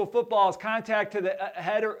high school football is contact to the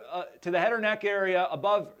head or neck area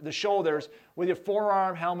above the shoulders with your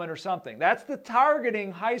forearm, helmet, or something. That's the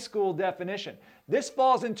targeting high school definition. This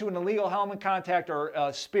falls into an illegal helmet contact or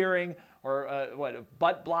spearing or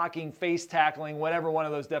butt blocking, face tackling, whatever one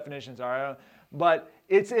of those definitions are. But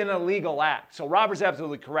it's an illegal act. So Robert's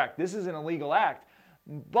absolutely correct. This is an illegal act.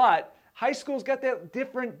 But high school's got that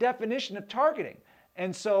different definition of targeting.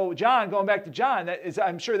 And so, John, going back to John,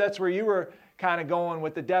 I'm sure that's where you were kind of going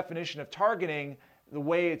with the definition of targeting, the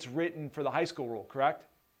way it's written for the high school rule, correct?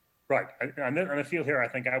 Right. On the field here, I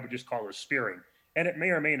think I would just call it spearing. And it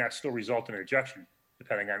may or may not still result in ejection,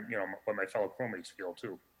 depending on what my fellow crewmates feel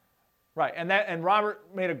too. Right. And Robert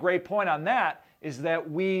made a great point on that, is that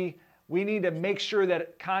we need to make sure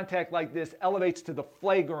that contact like this elevates to the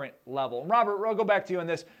flagrant level. And Robert, I'll go back to you on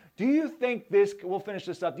this. Do you think we'll finish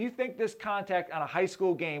this up, do you think this contact on a high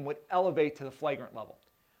school game would elevate to the flagrant level?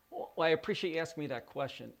 Well, I appreciate you asking me that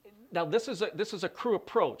question. Now, this is a crew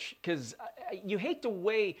approach, because you hate to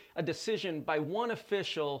weigh a decision by one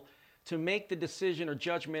official to make the decision or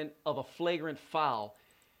judgment of a flagrant foul.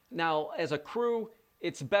 Now, as a crew,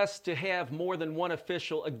 it's best to have more than one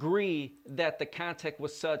official agree that the contact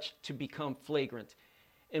was such to become flagrant.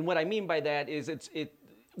 And what I mean by that is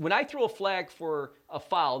when I throw a flag for a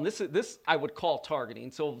foul, and this I would call targeting.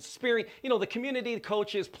 So spearing, the community, the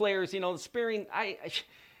coaches, players, the spearing,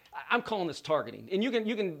 I'm calling this targeting. And you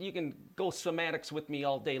can go semantics with me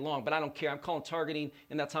all day long, but I don't care. I'm calling targeting,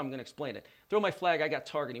 and that's how I'm going to explain it. Throw my flag, I got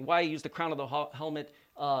targeting. Why I use the crown of the helmet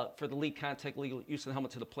for the lead contact, legal use of the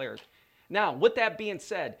helmet to the players. Now, with that being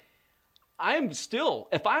said, I'm still,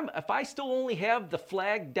 if I still only have the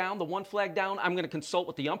flag down, the one flag down, I'm going to consult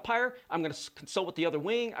with the umpire. I'm going to consult with the other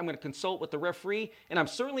wing. I'm going to consult with the referee. And I'm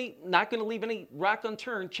certainly not going to leave any rock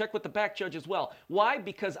unturned. Check with the back judge as well. Why?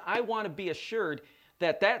 Because I want to be assured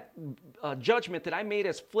that judgment that I made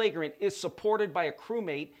as flagrant is supported by a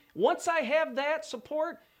crewmate. Once I have that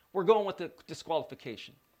support, we're going with the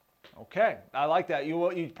disqualification. Okay, I like that.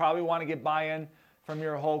 You probably want to get buy-in from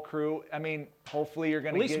your whole crew. I mean, hopefully you're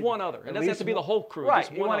going to At least get one other. It doesn't have to be the whole crew. Right,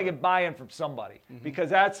 just you one want to other. get buy-in from somebody because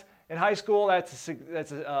that's in high school. That's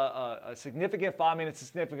a significant foul. I mean, it's a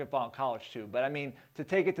significant foul in college too. But I mean, to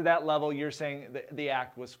take it to that level, you're saying the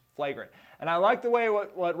act was flagrant. And I like the way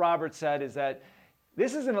what Robert said is that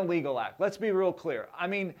this is an illegal act. Let's be real clear. I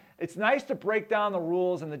mean, it's nice to break down the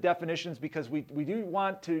rules and the definitions because we do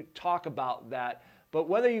want to talk about that. But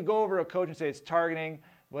whether you go over a coach and say it's targeting,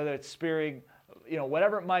 whether it's spearing,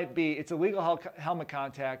 whatever it might be, it's illegal helmet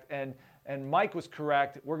contact. And Mike was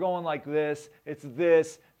correct. We're going like this. It's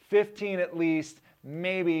this, 15 at least,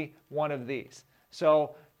 maybe one of these.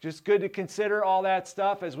 So just good to consider all that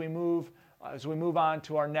stuff as we move on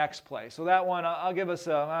to our next play. So that one, I'll give us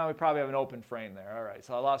we probably have an open frame there. All right.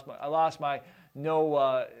 So I lost my no.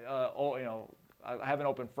 I have an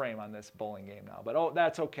open frame on this bowling game now, but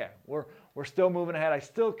that's okay. We're still moving ahead. I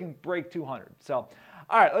still can break 200. So,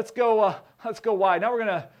 all right, let's go wide. Now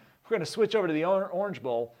we're gonna switch over to the Orange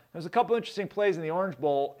Bowl. There's a couple interesting plays in the Orange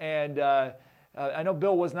Bowl, and I know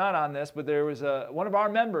Bill was not on this, but there was one of our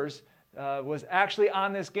members was actually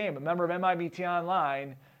on this game. A member of MIBT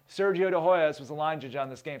Online, Sergio De Hoyos, was the line judge on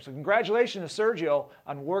this game. So congratulations to Sergio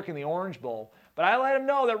on working the Orange Bowl. But I let him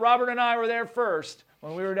know that Robert and I were there first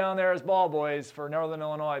when we were down there as ball boys for Northern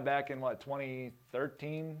Illinois back in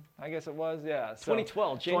 2013, I guess it was? Yeah. So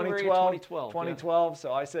 2012, January 2012. 2012. Yeah.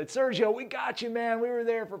 So I said, Sergio, we got you, man. We were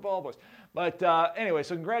there for ball boys. But anyway,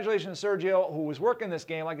 so congratulations to Sergio, who was working this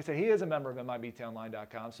game. Like I said, he is a member of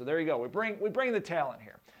MIBTOnline.com. So there you go. We bring the talent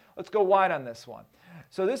here. Let's go wide on this one.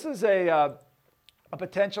 So this is a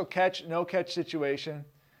potential catch, no catch situation.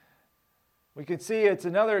 We can see it's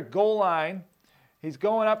another goal line. He's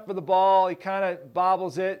going up for the ball. He kind of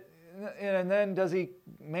bobbles it. And then does he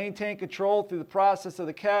maintain control through the process of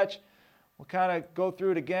the catch? We'll kind of go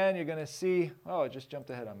through it again. You're going to see, oh, it just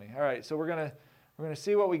jumped ahead on me. All right, so we're going to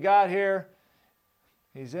see what we got here.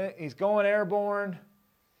 He's going airborne.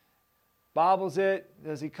 Bobbles it.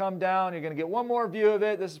 Does he come down? You're going to get one more view of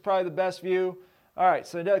it. This is probably the best view. All right,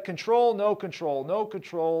 so control, no control, no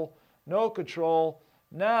control, no control.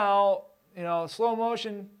 Now, slow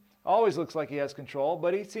motion always looks like he has control,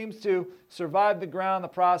 but he seems to survive the ground, the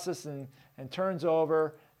process, and turns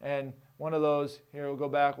over. And one of those, here we'll go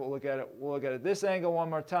back, we'll look at it this angle one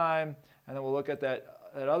more time, and then we'll look at that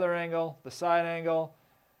other angle, the side angle.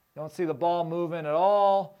 Don't see the ball moving at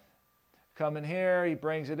all. Coming here, he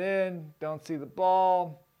brings it in, don't see the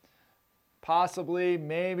ball. Possibly,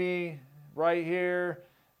 maybe, right here.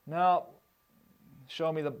 No,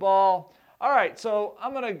 show me the ball. All right, so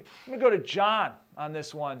I'm gonna go to John on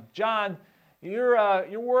this one. John, you're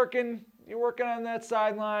working on that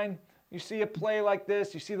sideline. You see a play like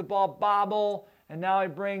this. You see the ball bobble, and now he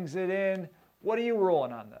brings it in. What are you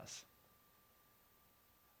rolling on this?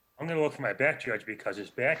 I'm going to look for my back judge because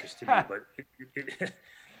his back is to me,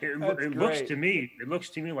 but it looks to me. It looks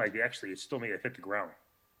to me like actually it still may have hit the ground.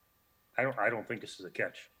 I don't think this is a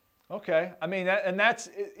catch. Okay, I mean, that's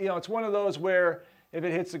it's one of those where if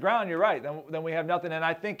it hits the ground, you're right. Then we have nothing. And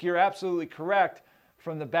I think you're absolutely correct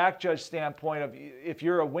from the back judge standpoint of if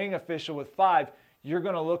you're a wing official with 5, you're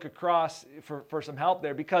going to look across for some help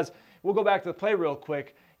there because we'll go back to the play real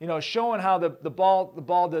quick. Showing how the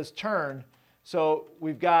ball does turn. So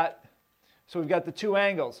we've got the two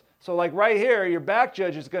angles. So like right here, your back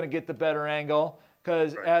judge is going to get the better angle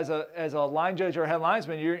because as a line judge or head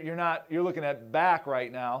linesman, you're looking at back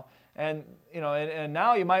right now. And and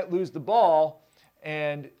now you might lose the ball.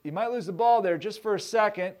 And you might lose the ball there just for a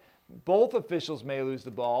second. Both officials may lose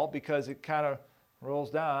the ball because it kind of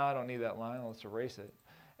rolls down. I don't need that line. Let's erase it.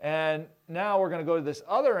 And now we're going to go to this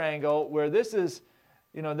other angle where this is,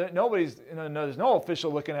 there's no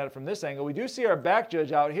official looking at it from this angle. We do see our back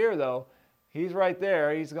judge out here though. He's right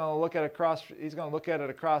there. He's going to look at it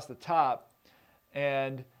across the top.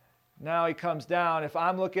 And now he comes down. If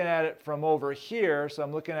I'm looking at it from over here, so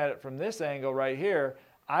I'm looking at it from this angle right here,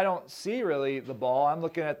 I don't see really the ball. I'm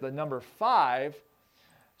looking at the number 5.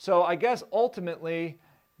 So I guess ultimately,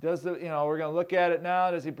 we're going to look at it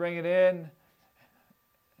now. Does he bring it in?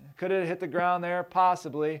 Could it hit the ground there?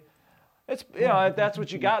 Possibly. It's, if that's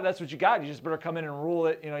what you got, that's what you got. You just better come in and rule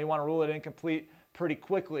it. You want to rule it incomplete pretty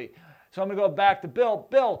quickly. So I'm going to go back to Bill.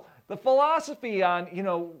 Bill, the philosophy on,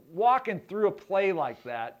 walking through a play like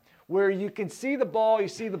that, where you can see the ball,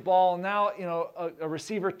 and now, a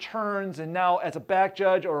receiver turns, and now as a back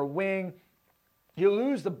judge or a wing, you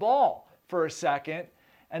lose the ball for a second,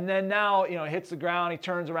 and then now, it hits the ground, he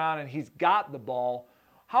turns around, and he's got the ball.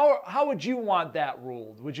 How would you want that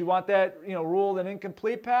ruled? Would you want that, ruled an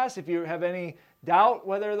incomplete pass if you have any doubt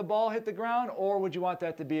whether the ball hit the ground, or would you want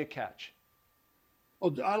that to be a catch?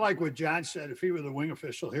 Well, I like what John said. If he were the wing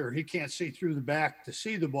official here, he can't see through the back to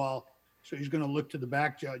see the ball, so he's going to look to the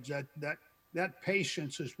back judge. That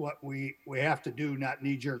patience is what we have to do, not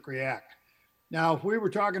knee-jerk react. Now, if we were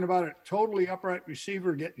talking about a totally upright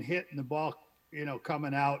receiver getting hit and the ball,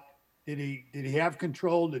 coming out, did he have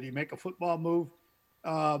control? Did he make a football move?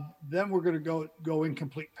 Then we're going to go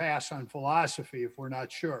incomplete pass on philosophy if we're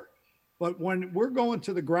not sure. But when we're going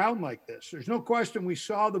to the ground like this, there's no question we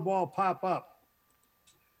saw the ball pop up.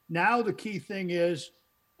 Now the key thing is,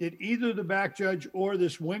 did either the back judge or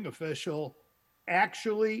this wing official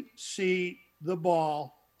actually see the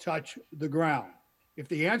ball touch the ground? If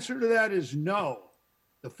the answer to that is no,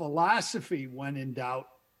 the philosophy, when in doubt,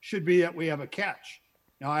 should be that we have a catch.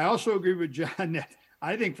 Now, I also agree with John that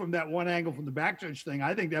I think from that one angle from the back judge thing,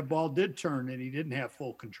 I think that ball did turn and he didn't have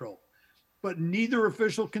full control. But neither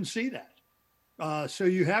official can see that. So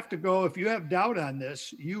you have to go, if you have doubt on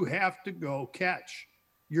this, you have to go catch.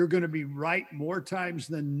 You're going to be right more times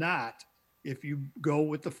than not if you go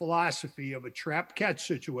with the philosophy of a trap catch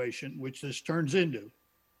situation, which this turns into.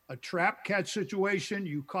 A trap catch situation,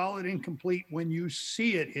 you call it incomplete when you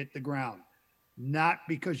see it hit the ground, not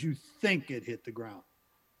because you think it hit the ground.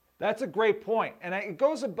 That's a great point. And it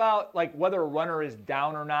goes about like whether a runner is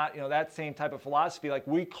down or not, that same type of philosophy. Like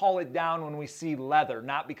we call it down when we see leather,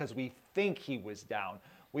 not because we think he was down.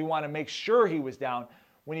 We want to make sure he was down.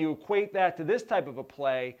 When you equate that to this type of a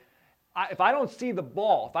play, if I don't see the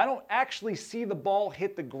ball, if I don't actually see the ball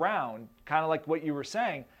hit the ground, kind of like what you were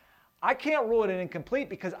saying, I can't rule it an incomplete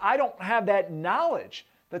because I don't have that knowledge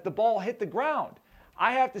that the ball hit the ground.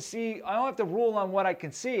 I don't have to rule on what I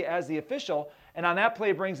can see as the official. And on that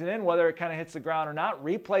play brings it in, whether it kind of hits the ground or not.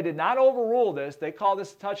 Replay did not overrule this. They call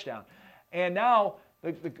this a touchdown. And now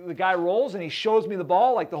the guy rolls and he shows me the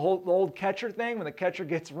ball, like the old catcher thing when the catcher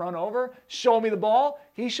gets run over. Show me the ball.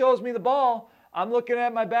 He shows me the ball. I'm looking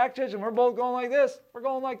at my back judge and we're both going like this. We're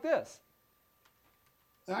going like this.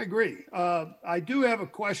 I agree. I do have a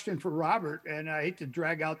question for Robert, and I hate to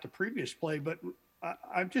drag out the previous play, but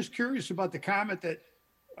I'm just curious about the comment that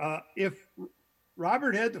if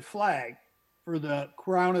Robert had the flag for the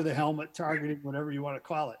crown of the helmet, targeting, whatever you want to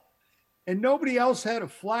call it, and nobody else had a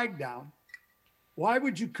flag down, why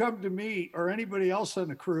would you come to me or anybody else on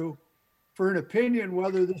the crew for an opinion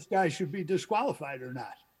whether this guy should be disqualified or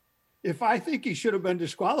not? If I think he should have been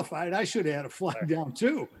disqualified, I should have had a flag down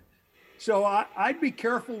too. So I'd be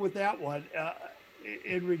careful with that one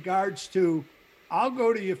in regards to, I'll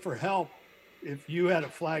go to you for help if you had a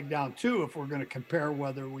flag down too, if we're going to compare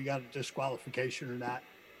whether we got a disqualification or not.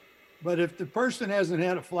 But if the person hasn't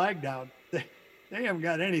had a flag down, they haven't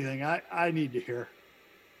got anything I need to hear.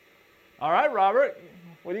 All right, Robert,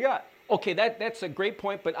 what do you got? Okay, that's a great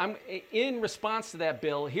point, but I'm in response to that,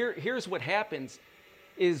 Bill. Here's what happens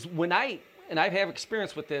is when I have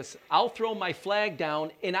experience with this, I'll throw my flag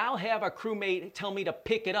down and I'll have a crewmate tell me to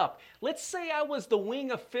pick it up. Let's say I was the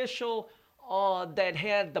wing official that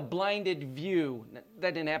had the blinded view.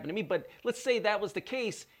 That didn't happen to me, but let's say that was the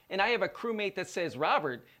case, and I have a crewmate that says,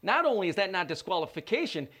 Robert, not only is that not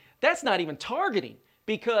disqualification, that's not even targeting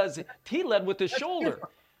because he led with his shoulder.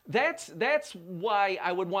 That's why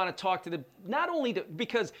I would want to talk to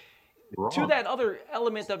because to that other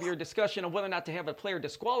element of your discussion of whether or not to have a player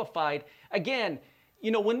disqualified, again,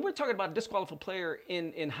 when we're talking about a disqualified player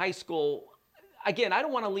in high school, again, I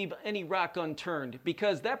don't want to leave any rock unturned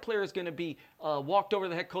because that player is going to be walked over to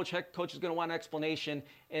the head coach. Head coach is going to want an explanation.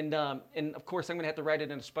 And of course, I'm going to have to write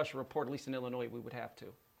it in a special report, at least in Illinois, we would have to.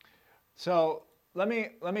 So let me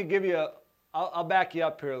give you I'll back you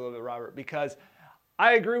up here a little bit, Robert, because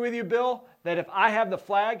I agree with you, Bill, that if I have the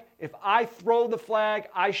flag, if I throw the flag,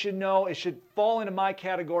 I should know it should fall into my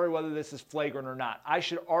category whether this is flagrant or not. I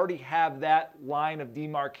should already have that line of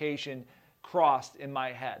demarcation crossed in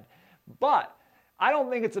my head. But I don't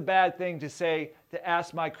think it's a bad thing to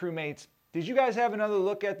ask my crewmates, did you guys have another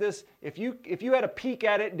look at this? If you had a peek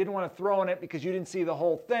at it and didn't want to throw in it because you didn't see the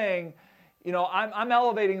whole thing, I'm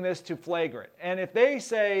elevating this to flagrant. And if they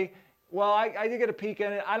say, well, I did get a peek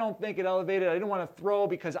at it. I don't think it elevated. I didn't want to throw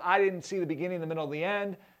because I didn't see the beginning, the middle, the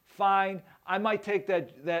end. Fine. I might take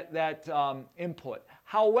that input.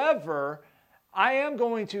 However, I am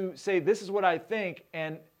going to say this is what I think,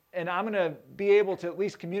 and I'm going to be able to at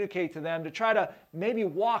least communicate to them to try to maybe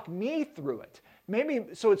walk me through it. Maybe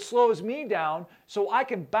so it slows me down so I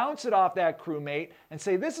can bounce it off that crewmate and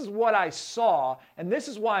say, this is what I saw, and this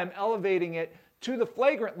is why I'm elevating it to the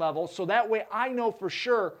flagrant level, so that way I know for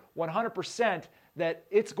sure 100% that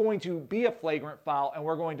it's going to be a flagrant foul and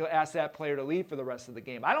we're going to ask that player to leave for the rest of the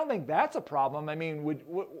game. I don't think that's a problem. I mean,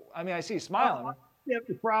 I see you smiling. Yeah,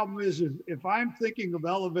 the problem is if I'm thinking of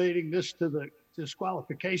elevating this to the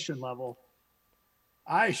disqualification level,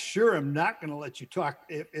 I sure am not going to let you talk.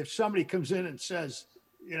 If somebody comes in and says,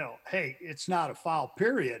 hey, it's not a foul,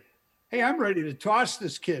 period. Hey, I'm ready to toss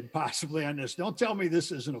this kid possibly on this. Don't tell me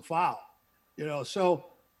this isn't a foul. So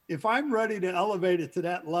if I'm ready to elevate it to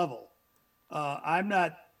that level, I'm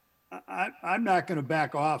not going to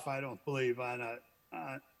back off. I don't believe on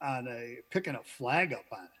a picking a flag up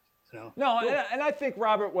on it. No, and I think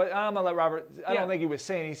Robert. I'm gonna let Robert. I don't think he was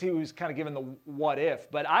saying he was kind of giving the what if,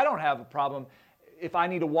 but I don't have a problem if I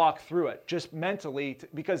need to walk through it just mentally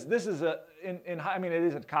because this is it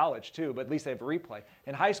is in college too, but at least they have a replay.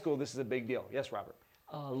 In high school, this is a big deal. Yes, Robert.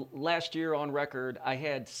 Last year on record, I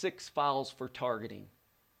had 6 fouls for targeting,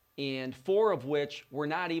 and 4 of which were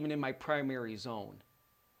not even in my primary zone.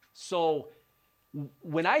 So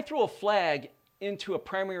when I throw a flag into a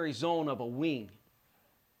primary zone of a wing,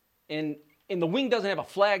 and the wing doesn't have a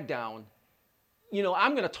flag down,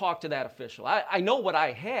 I'm going to talk to that official. I know what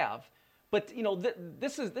I have, but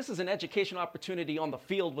this is an educational opportunity on the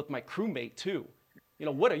field with my crewmate too.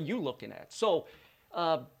 What are you looking at? So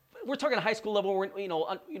we're talking high school level.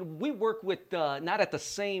 We work with not at the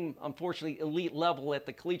same, unfortunately, elite level at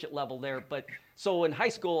the collegiate level there, but so in high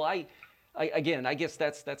school, I guess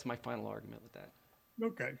that's my final argument with that.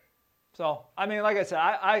 Okay. So like I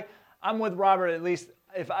said, I'm with Robert at least.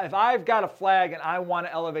 If I've got a flag and I want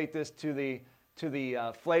to elevate this to the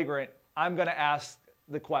flagrant, I'm going to ask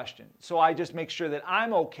the question. So I just make sure that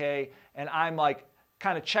I'm okay and I'm like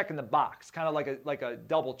kind of checking the box, kind of like a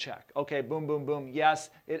double check. Okay, boom, boom, boom. Yes,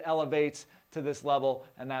 it elevates to this level,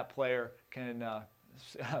 and that player can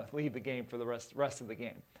leave the game for the rest of the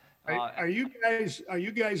game. Are you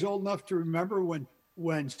guys old enough to remember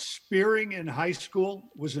when spearing in high school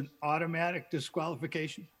was an automatic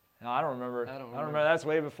disqualification? No, I don't remember. I don't remember. That's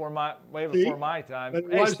way before my time.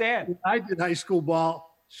 Hey, Stan. When I did high school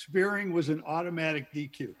ball, spearing was an automatic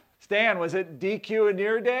DQ. Stan, was it DQ in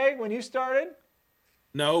your day when you started?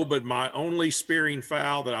 No, but my only spearing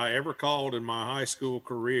foul that I ever called in my high school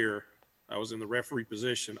career, I was in the referee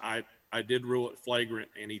position. I did rule it flagrant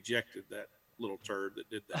and ejected that little turd that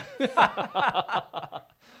did that.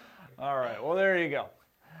 All right. Well, there you go.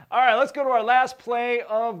 All right, let's go to our last play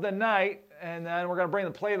of the night, and then we're going to bring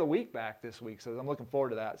the play of the week back this week, so I'm looking forward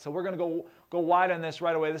to that. So we're going to go wide on this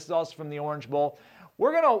right away. This is also from the Orange Bowl.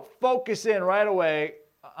 We're going to focus in right away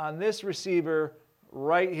on this receiver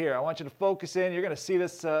right here. I want you to focus in. You're going to see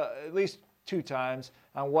this at least 2 times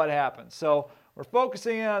on what happened. So we're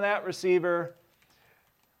focusing in on that receiver.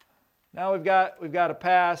 Now we've got a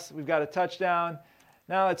pass. We've got a touchdown.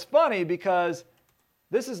 Now it's funny because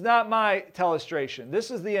this is not my telestration.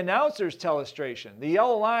 This is the announcer's telestration. The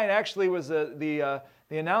yellow line actually was the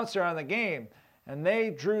announcer on the game, and they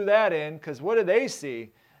drew that in because what did they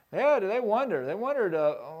see? They wondered. They wondered,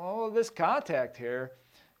 this contact here,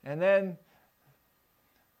 and then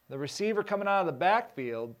the receiver coming out of the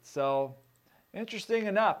backfield. So interesting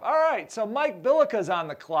enough. All right, so Mike Billica's on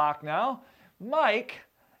the clock now. Mike,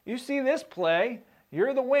 you see this play.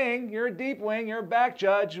 You're the wing, you're a deep wing, you're a back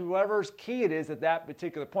judge, whoever's key it is at that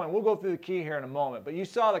particular point. We'll go through the key here in a moment. But you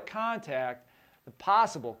saw the contact, the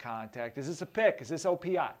possible contact. Is this a pick? Is this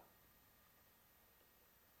OPI?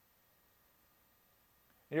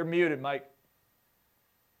 You're muted, Mike.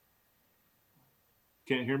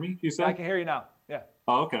 Can't hear me, you said? I can hear you now, yeah.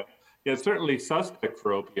 Oh, okay. Yeah, it's certainly suspect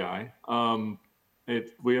for OPI.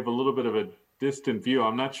 We have a little bit of a distant view.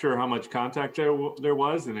 I'm not sure how much contact there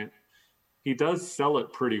was, and he does sell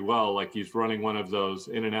it pretty well, like he's running one of those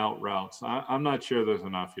in and out routes. I'm not sure there's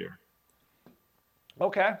enough here.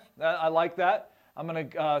 Okay, I like that. I'm going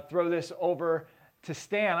to throw this over to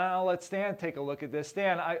Stan. I'll let Stan take a look at this.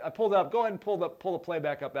 Stan, I pulled it up. Go ahead and pull the play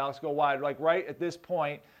back up, Alex. Go wide. Like right at this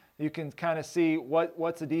point, you can kind of see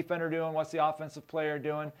what's the defender doing, what's the offensive player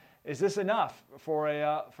doing. Is this enough for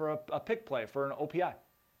a pick play, for an OPI?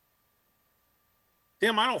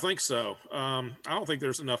 Tim, I don't think so. I don't think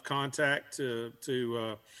there's enough contact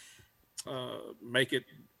to make it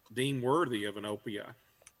deemed worthy of an OPI.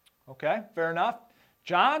 Okay, fair enough.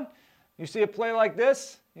 John, you see a play like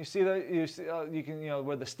this? You see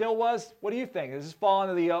where the still was? What do you think? Does this fall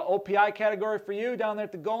into the OPI category for you down there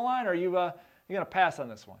at the goal line, or are you going to pass on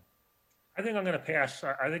this one? I think I'm going to pass.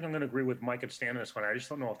 I think I'm going to agree with Mike and Stan on this one. I just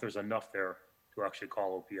don't know if there's enough there to actually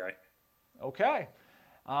call OPI. Okay.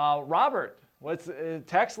 Robert, What's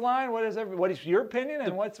text line? What is your opinion,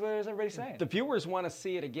 and what is everybody saying? The viewers want to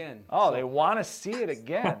see it again. Oh, they want to see it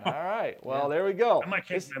again. All right. Well, there we go. I might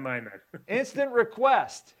change my mind then. Instant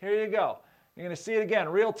request. Here you go. You're going to see it again,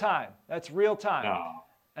 real time. That's real time. No.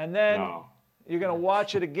 And then No. you're going to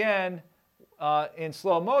watch it again in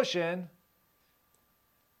slow motion.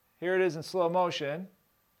 Here it is in slow motion.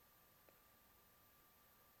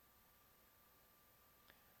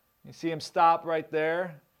 You see him stop right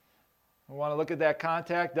there. We want to look at that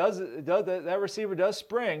contact. That receiver does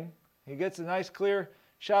spring. He gets a nice clear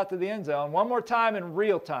shot to the end zone. One more time in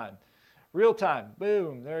real time. Real time.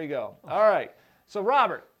 Boom. There you go. All right. So,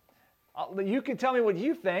 Robert, you can tell me what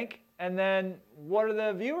you think, and then what are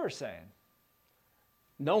the viewers saying?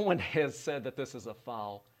 No one has said that this is a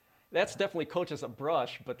foul. That's definitely Coach as a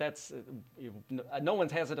brush, but that's no one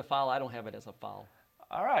has it a foul. I don't have it as a foul.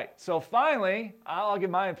 All right. So finally, I'll give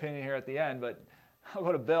my opinion here at the end, but I'll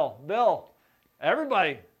go to Bill. Bill,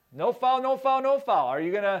 everybody, no foul, no foul, no foul. Are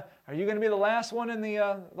you gonna be the last one in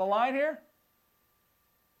the line here?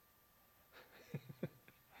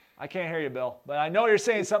 I can't hear you, Bill, but I know you're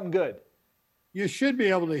saying something good. You should be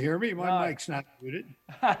able to hear me. My No. mic's not muted.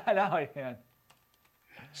 Now I can.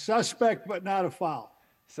 Suspect, but not a foul.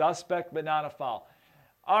 Suspect, but not a foul.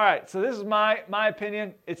 All right, so this is my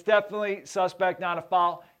opinion. It's definitely suspect, not a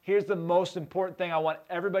foul. Here's the most important thing I want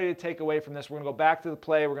everybody to take away from this. We're going to go back to the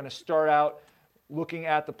play. We're going to start out looking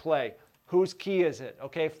at the play. Whose key is it?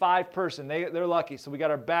 Okay, 5-person. They're lucky. So we got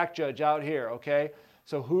our back judge out here, okay?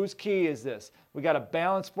 So whose key is this? We got a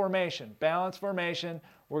balanced formation. Balanced formation.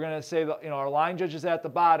 We're going to say that, our line judge is at the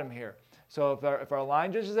bottom here. So if our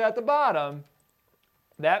line judge is at the bottom,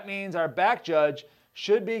 that means our back judge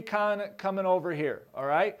should be kind of coming over here, all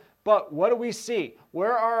right? But what do we see?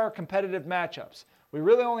 Where are our competitive matchups? We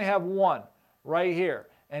really only have one right here.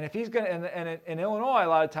 And if he's going to, and in Illinois, a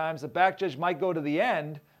lot of times the back judge might go to the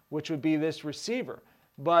end, which would be this receiver.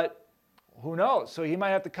 But who knows? So he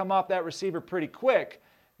might have to come off that receiver pretty quick,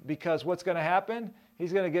 because what's going to happen?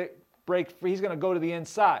 He's going to he's going to go to the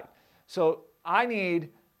inside. So I need,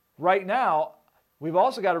 right now, we've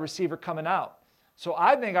also got a receiver coming out. So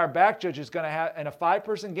I think our back judge is going to have, in a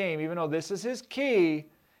 5-person game, even though this is his key,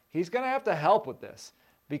 he's going to have to help with this,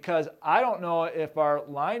 because I don't know if our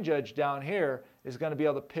line judge down here is going to be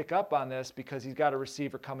able to pick up on this, because he's got a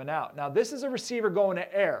receiver coming out. Now, this is a receiver going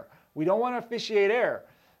to air. We don't want to officiate air.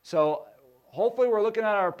 So hopefully we're looking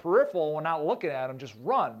at our peripheral. We're not looking at him, just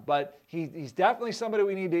run. But he's definitely somebody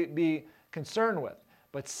we need to be concerned with.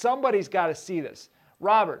 But somebody's got to see this.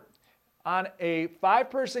 Robert, on a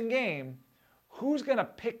 5-person game, who's going to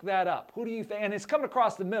pick that up? Who do you think? And it's coming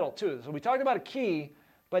across the middle, too. So we talked about a key,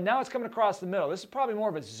 but now it's coming across the middle. This is probably more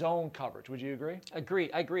of a zone coverage. Would you agree? I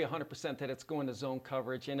agree 100% that it's going to zone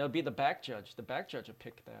coverage, and it'll be the back judge. The back judge will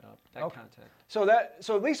pick that up, contact. So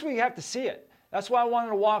at least we have to see it. That's why I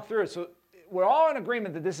wanted to walk through it. So we're all in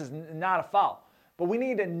agreement that this is not a foul. But we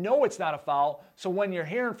need to know it's not a foul, so when you're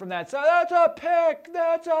hearing from that side, that's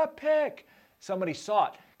a pick, somebody saw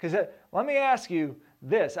it. Because let me ask you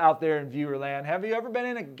this out there in viewer land. Have you ever been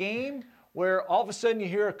in a game where all of a sudden you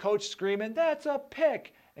hear a coach screaming, that's a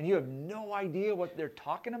pick, and you have no idea what they're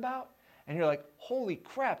talking about? And you're like, holy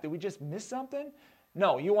crap, did we just miss something?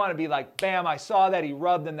 No, you want to be like, bam, I saw that, he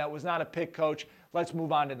rubbed him, that was not a pick, coach. Let's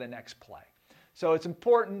move on to the next play. So it's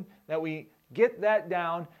important that we get that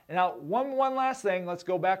down. And now one last thing. Let's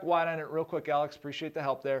go back wide on it real quick, Alex. Appreciate the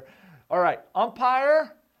help there. All right,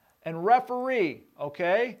 umpire and referee,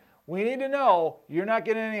 okay? We need to know you're not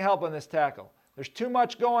getting any help on this tackle. There's too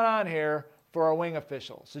much going on here for our wing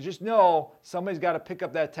official. So just know somebody's got to pick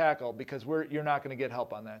up that tackle, because you're not going to get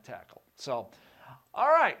help on that tackle. So, all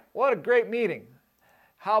right, what a great meeting.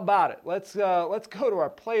 How about it? Let's go to our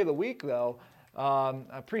play of the week, though. I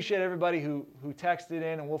appreciate everybody who texted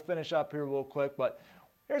in, and we'll finish up here real quick. But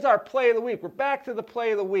here's our play of the week. We're back to the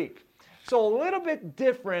play of the week. So a little bit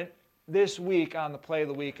different this week on the play of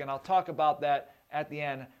the week, and I'll talk about that at the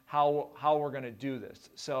end, how we're going to do this.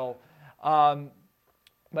 So,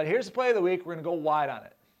 but here's the play of the week. We're going to go wide on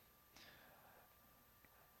it.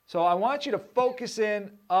 So I want you to focus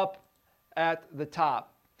in up at the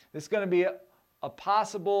top. This is going to be a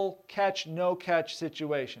possible catch, no catch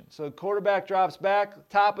situation. So the quarterback drops back,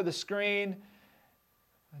 top of the screen.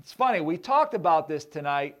 It's funny, we talked about this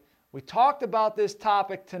tonight. We talked about this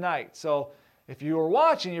topic tonight. So if you were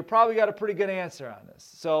watching, you probably got a pretty good answer on this.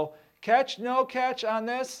 So catch, no catch on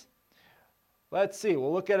this. Let's see,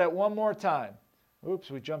 we'll look at it one more time. Oops,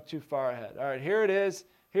 we jumped too far ahead. All right, here it is.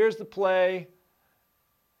 Here's the play.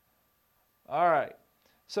 All right,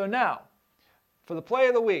 so now, for the play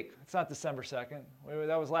of the week, it's not December 2nd.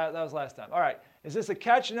 That was last time. All right, is this a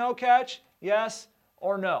catch, no catch? yes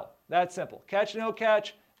or no. That's simple. Catch, no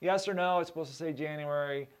catch, yes or no. It's supposed to say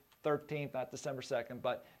January 13th, not December 2nd,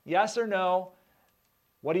 but yes or no.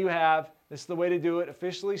 What do you have? This is the way to do it.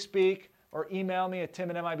 Officially speak or email me at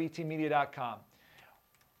tim@mibtmedia.com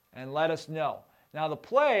and let us know. Now the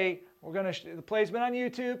play, the play's been on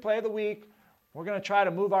YouTube, play of the week. We're going to try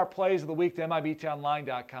to move our plays of the week to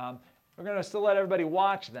mibtonline.com. We're going to still let everybody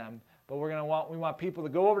watch them, but we want people to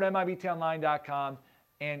go over to mibtonline.com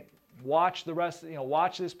and watch the rest,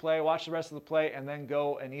 watch this play, watch the rest of the play, and then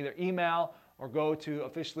go and either email or go to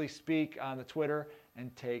Officially Speak on the Twitter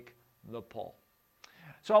and take the poll.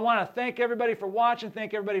 So I want to thank everybody for watching,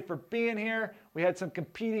 thank everybody for being here. We had some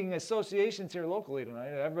competing associations here locally tonight.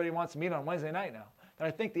 Everybody wants to meet on Wednesday night now. But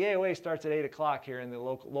I think the AOA starts at 8 o'clock here in the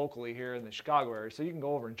locally here in the Chicago area, so you can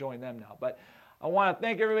go over and join them now. But I want to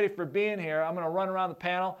thank everybody for being here. I'm going to run around the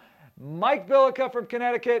panel. Mike Billica from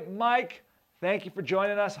Connecticut. Mike, thank you for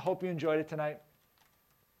joining us. I hope you enjoyed it tonight.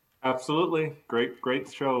 Absolutely. Great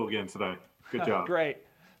show again today. Good job. Great.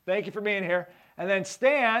 Thank you for being here. And then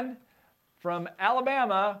Stan from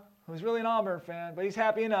Alabama, who's really an Auburn fan, but he's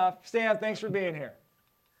happy enough. Stan, thanks for being here.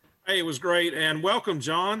 Hey, it was great. And welcome,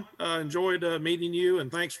 John. Enjoyed meeting you,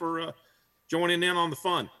 and thanks for joining in on the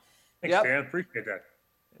fun. Thanks, Stan. Appreciate that.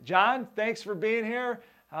 John, thanks for being here.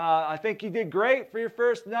 I think you did great for your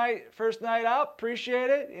first night out.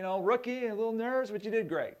 Appreciate it. Rookie, a little nerves, but you did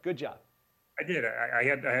great. Good job. I did. I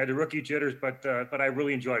had the rookie jitters, but I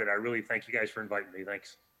really enjoyed it. I really thank you guys for inviting me.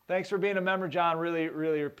 Thanks. Thanks for being a member, John. Really,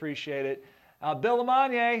 really appreciate it. Bill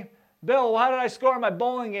Lamagna. Bill, how did I score in my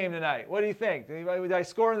bowling game tonight? What do you think? Did I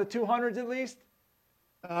score in the 200s at least?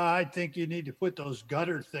 I think you need to put those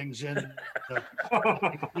gutter things in to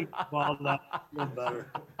keep the ball down a little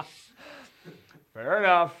better. Fair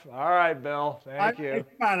enough. All right, Bill. Thank you.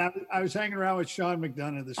 Come on, I was hanging around with Sean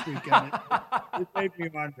McDonough this weekend. It made me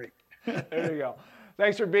hungry. There you go.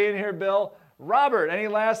 Thanks for being here, Bill. Robert, any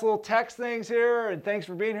last little text things here? And thanks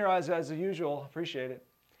for being here as usual. Appreciate it.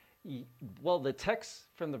 Well, the text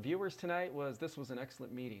from the viewers tonight was this was an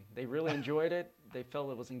excellent meeting. They really enjoyed it. They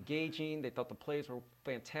felt it was engaging. They thought the plays were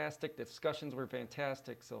fantastic. The discussions were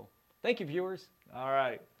fantastic. So thank you, viewers. All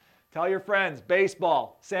right. Tell your friends.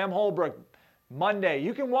 Baseball. Sam Holbrook. Monday.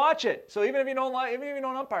 You can watch it. So even if you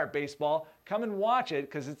don't umpire baseball, come and watch it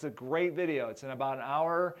because it's a great video. It's in about an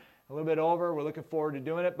hour, a little bit over. We're looking forward to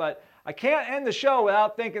doing it. But I can't end the show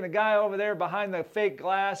without thanking the guy over there behind the fake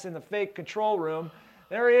glass in the fake control room.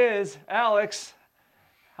 There he is, Alex.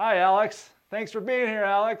 Hi, Alex. Thanks for being here,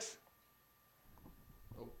 Alex.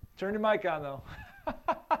 Turn your mic on, though.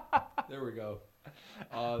 There we go.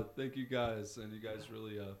 Thank you guys, and you guys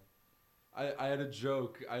really. I had a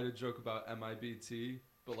joke. About MIBT,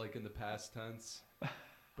 but like in the past tense.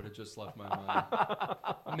 But it just left my mind.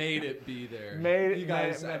 Made it be there. You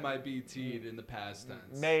guys MIBT'd in the past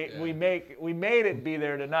tense. We made it be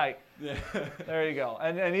there tonight. Yeah. There you go.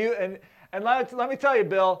 And let me tell you,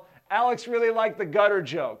 Bill, Alex really liked the gutter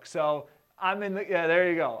joke. So there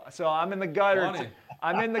you go. So I'm in the gutter. Funny.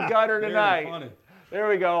 I'm in the gutter tonight. Funny. There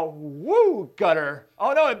we go. Woo, gutter.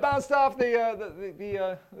 Oh no, it bounced off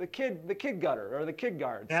the kid gutter or the kid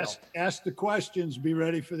guard. Ask the questions. Be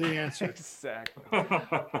ready for the answer. Exactly.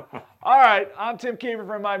 All right. I'm Tim Kiefer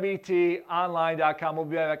from mibtonline.com.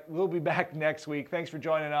 We'll be back next week. Thanks for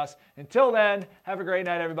joining us. Until then, have a great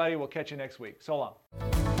night, everybody. We'll catch you next week. So long.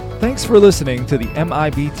 Thanks for listening to the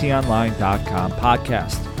mibtonline.com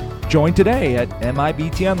podcast. Join today at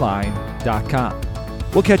mibtonline.com.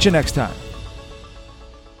 We'll catch you next time.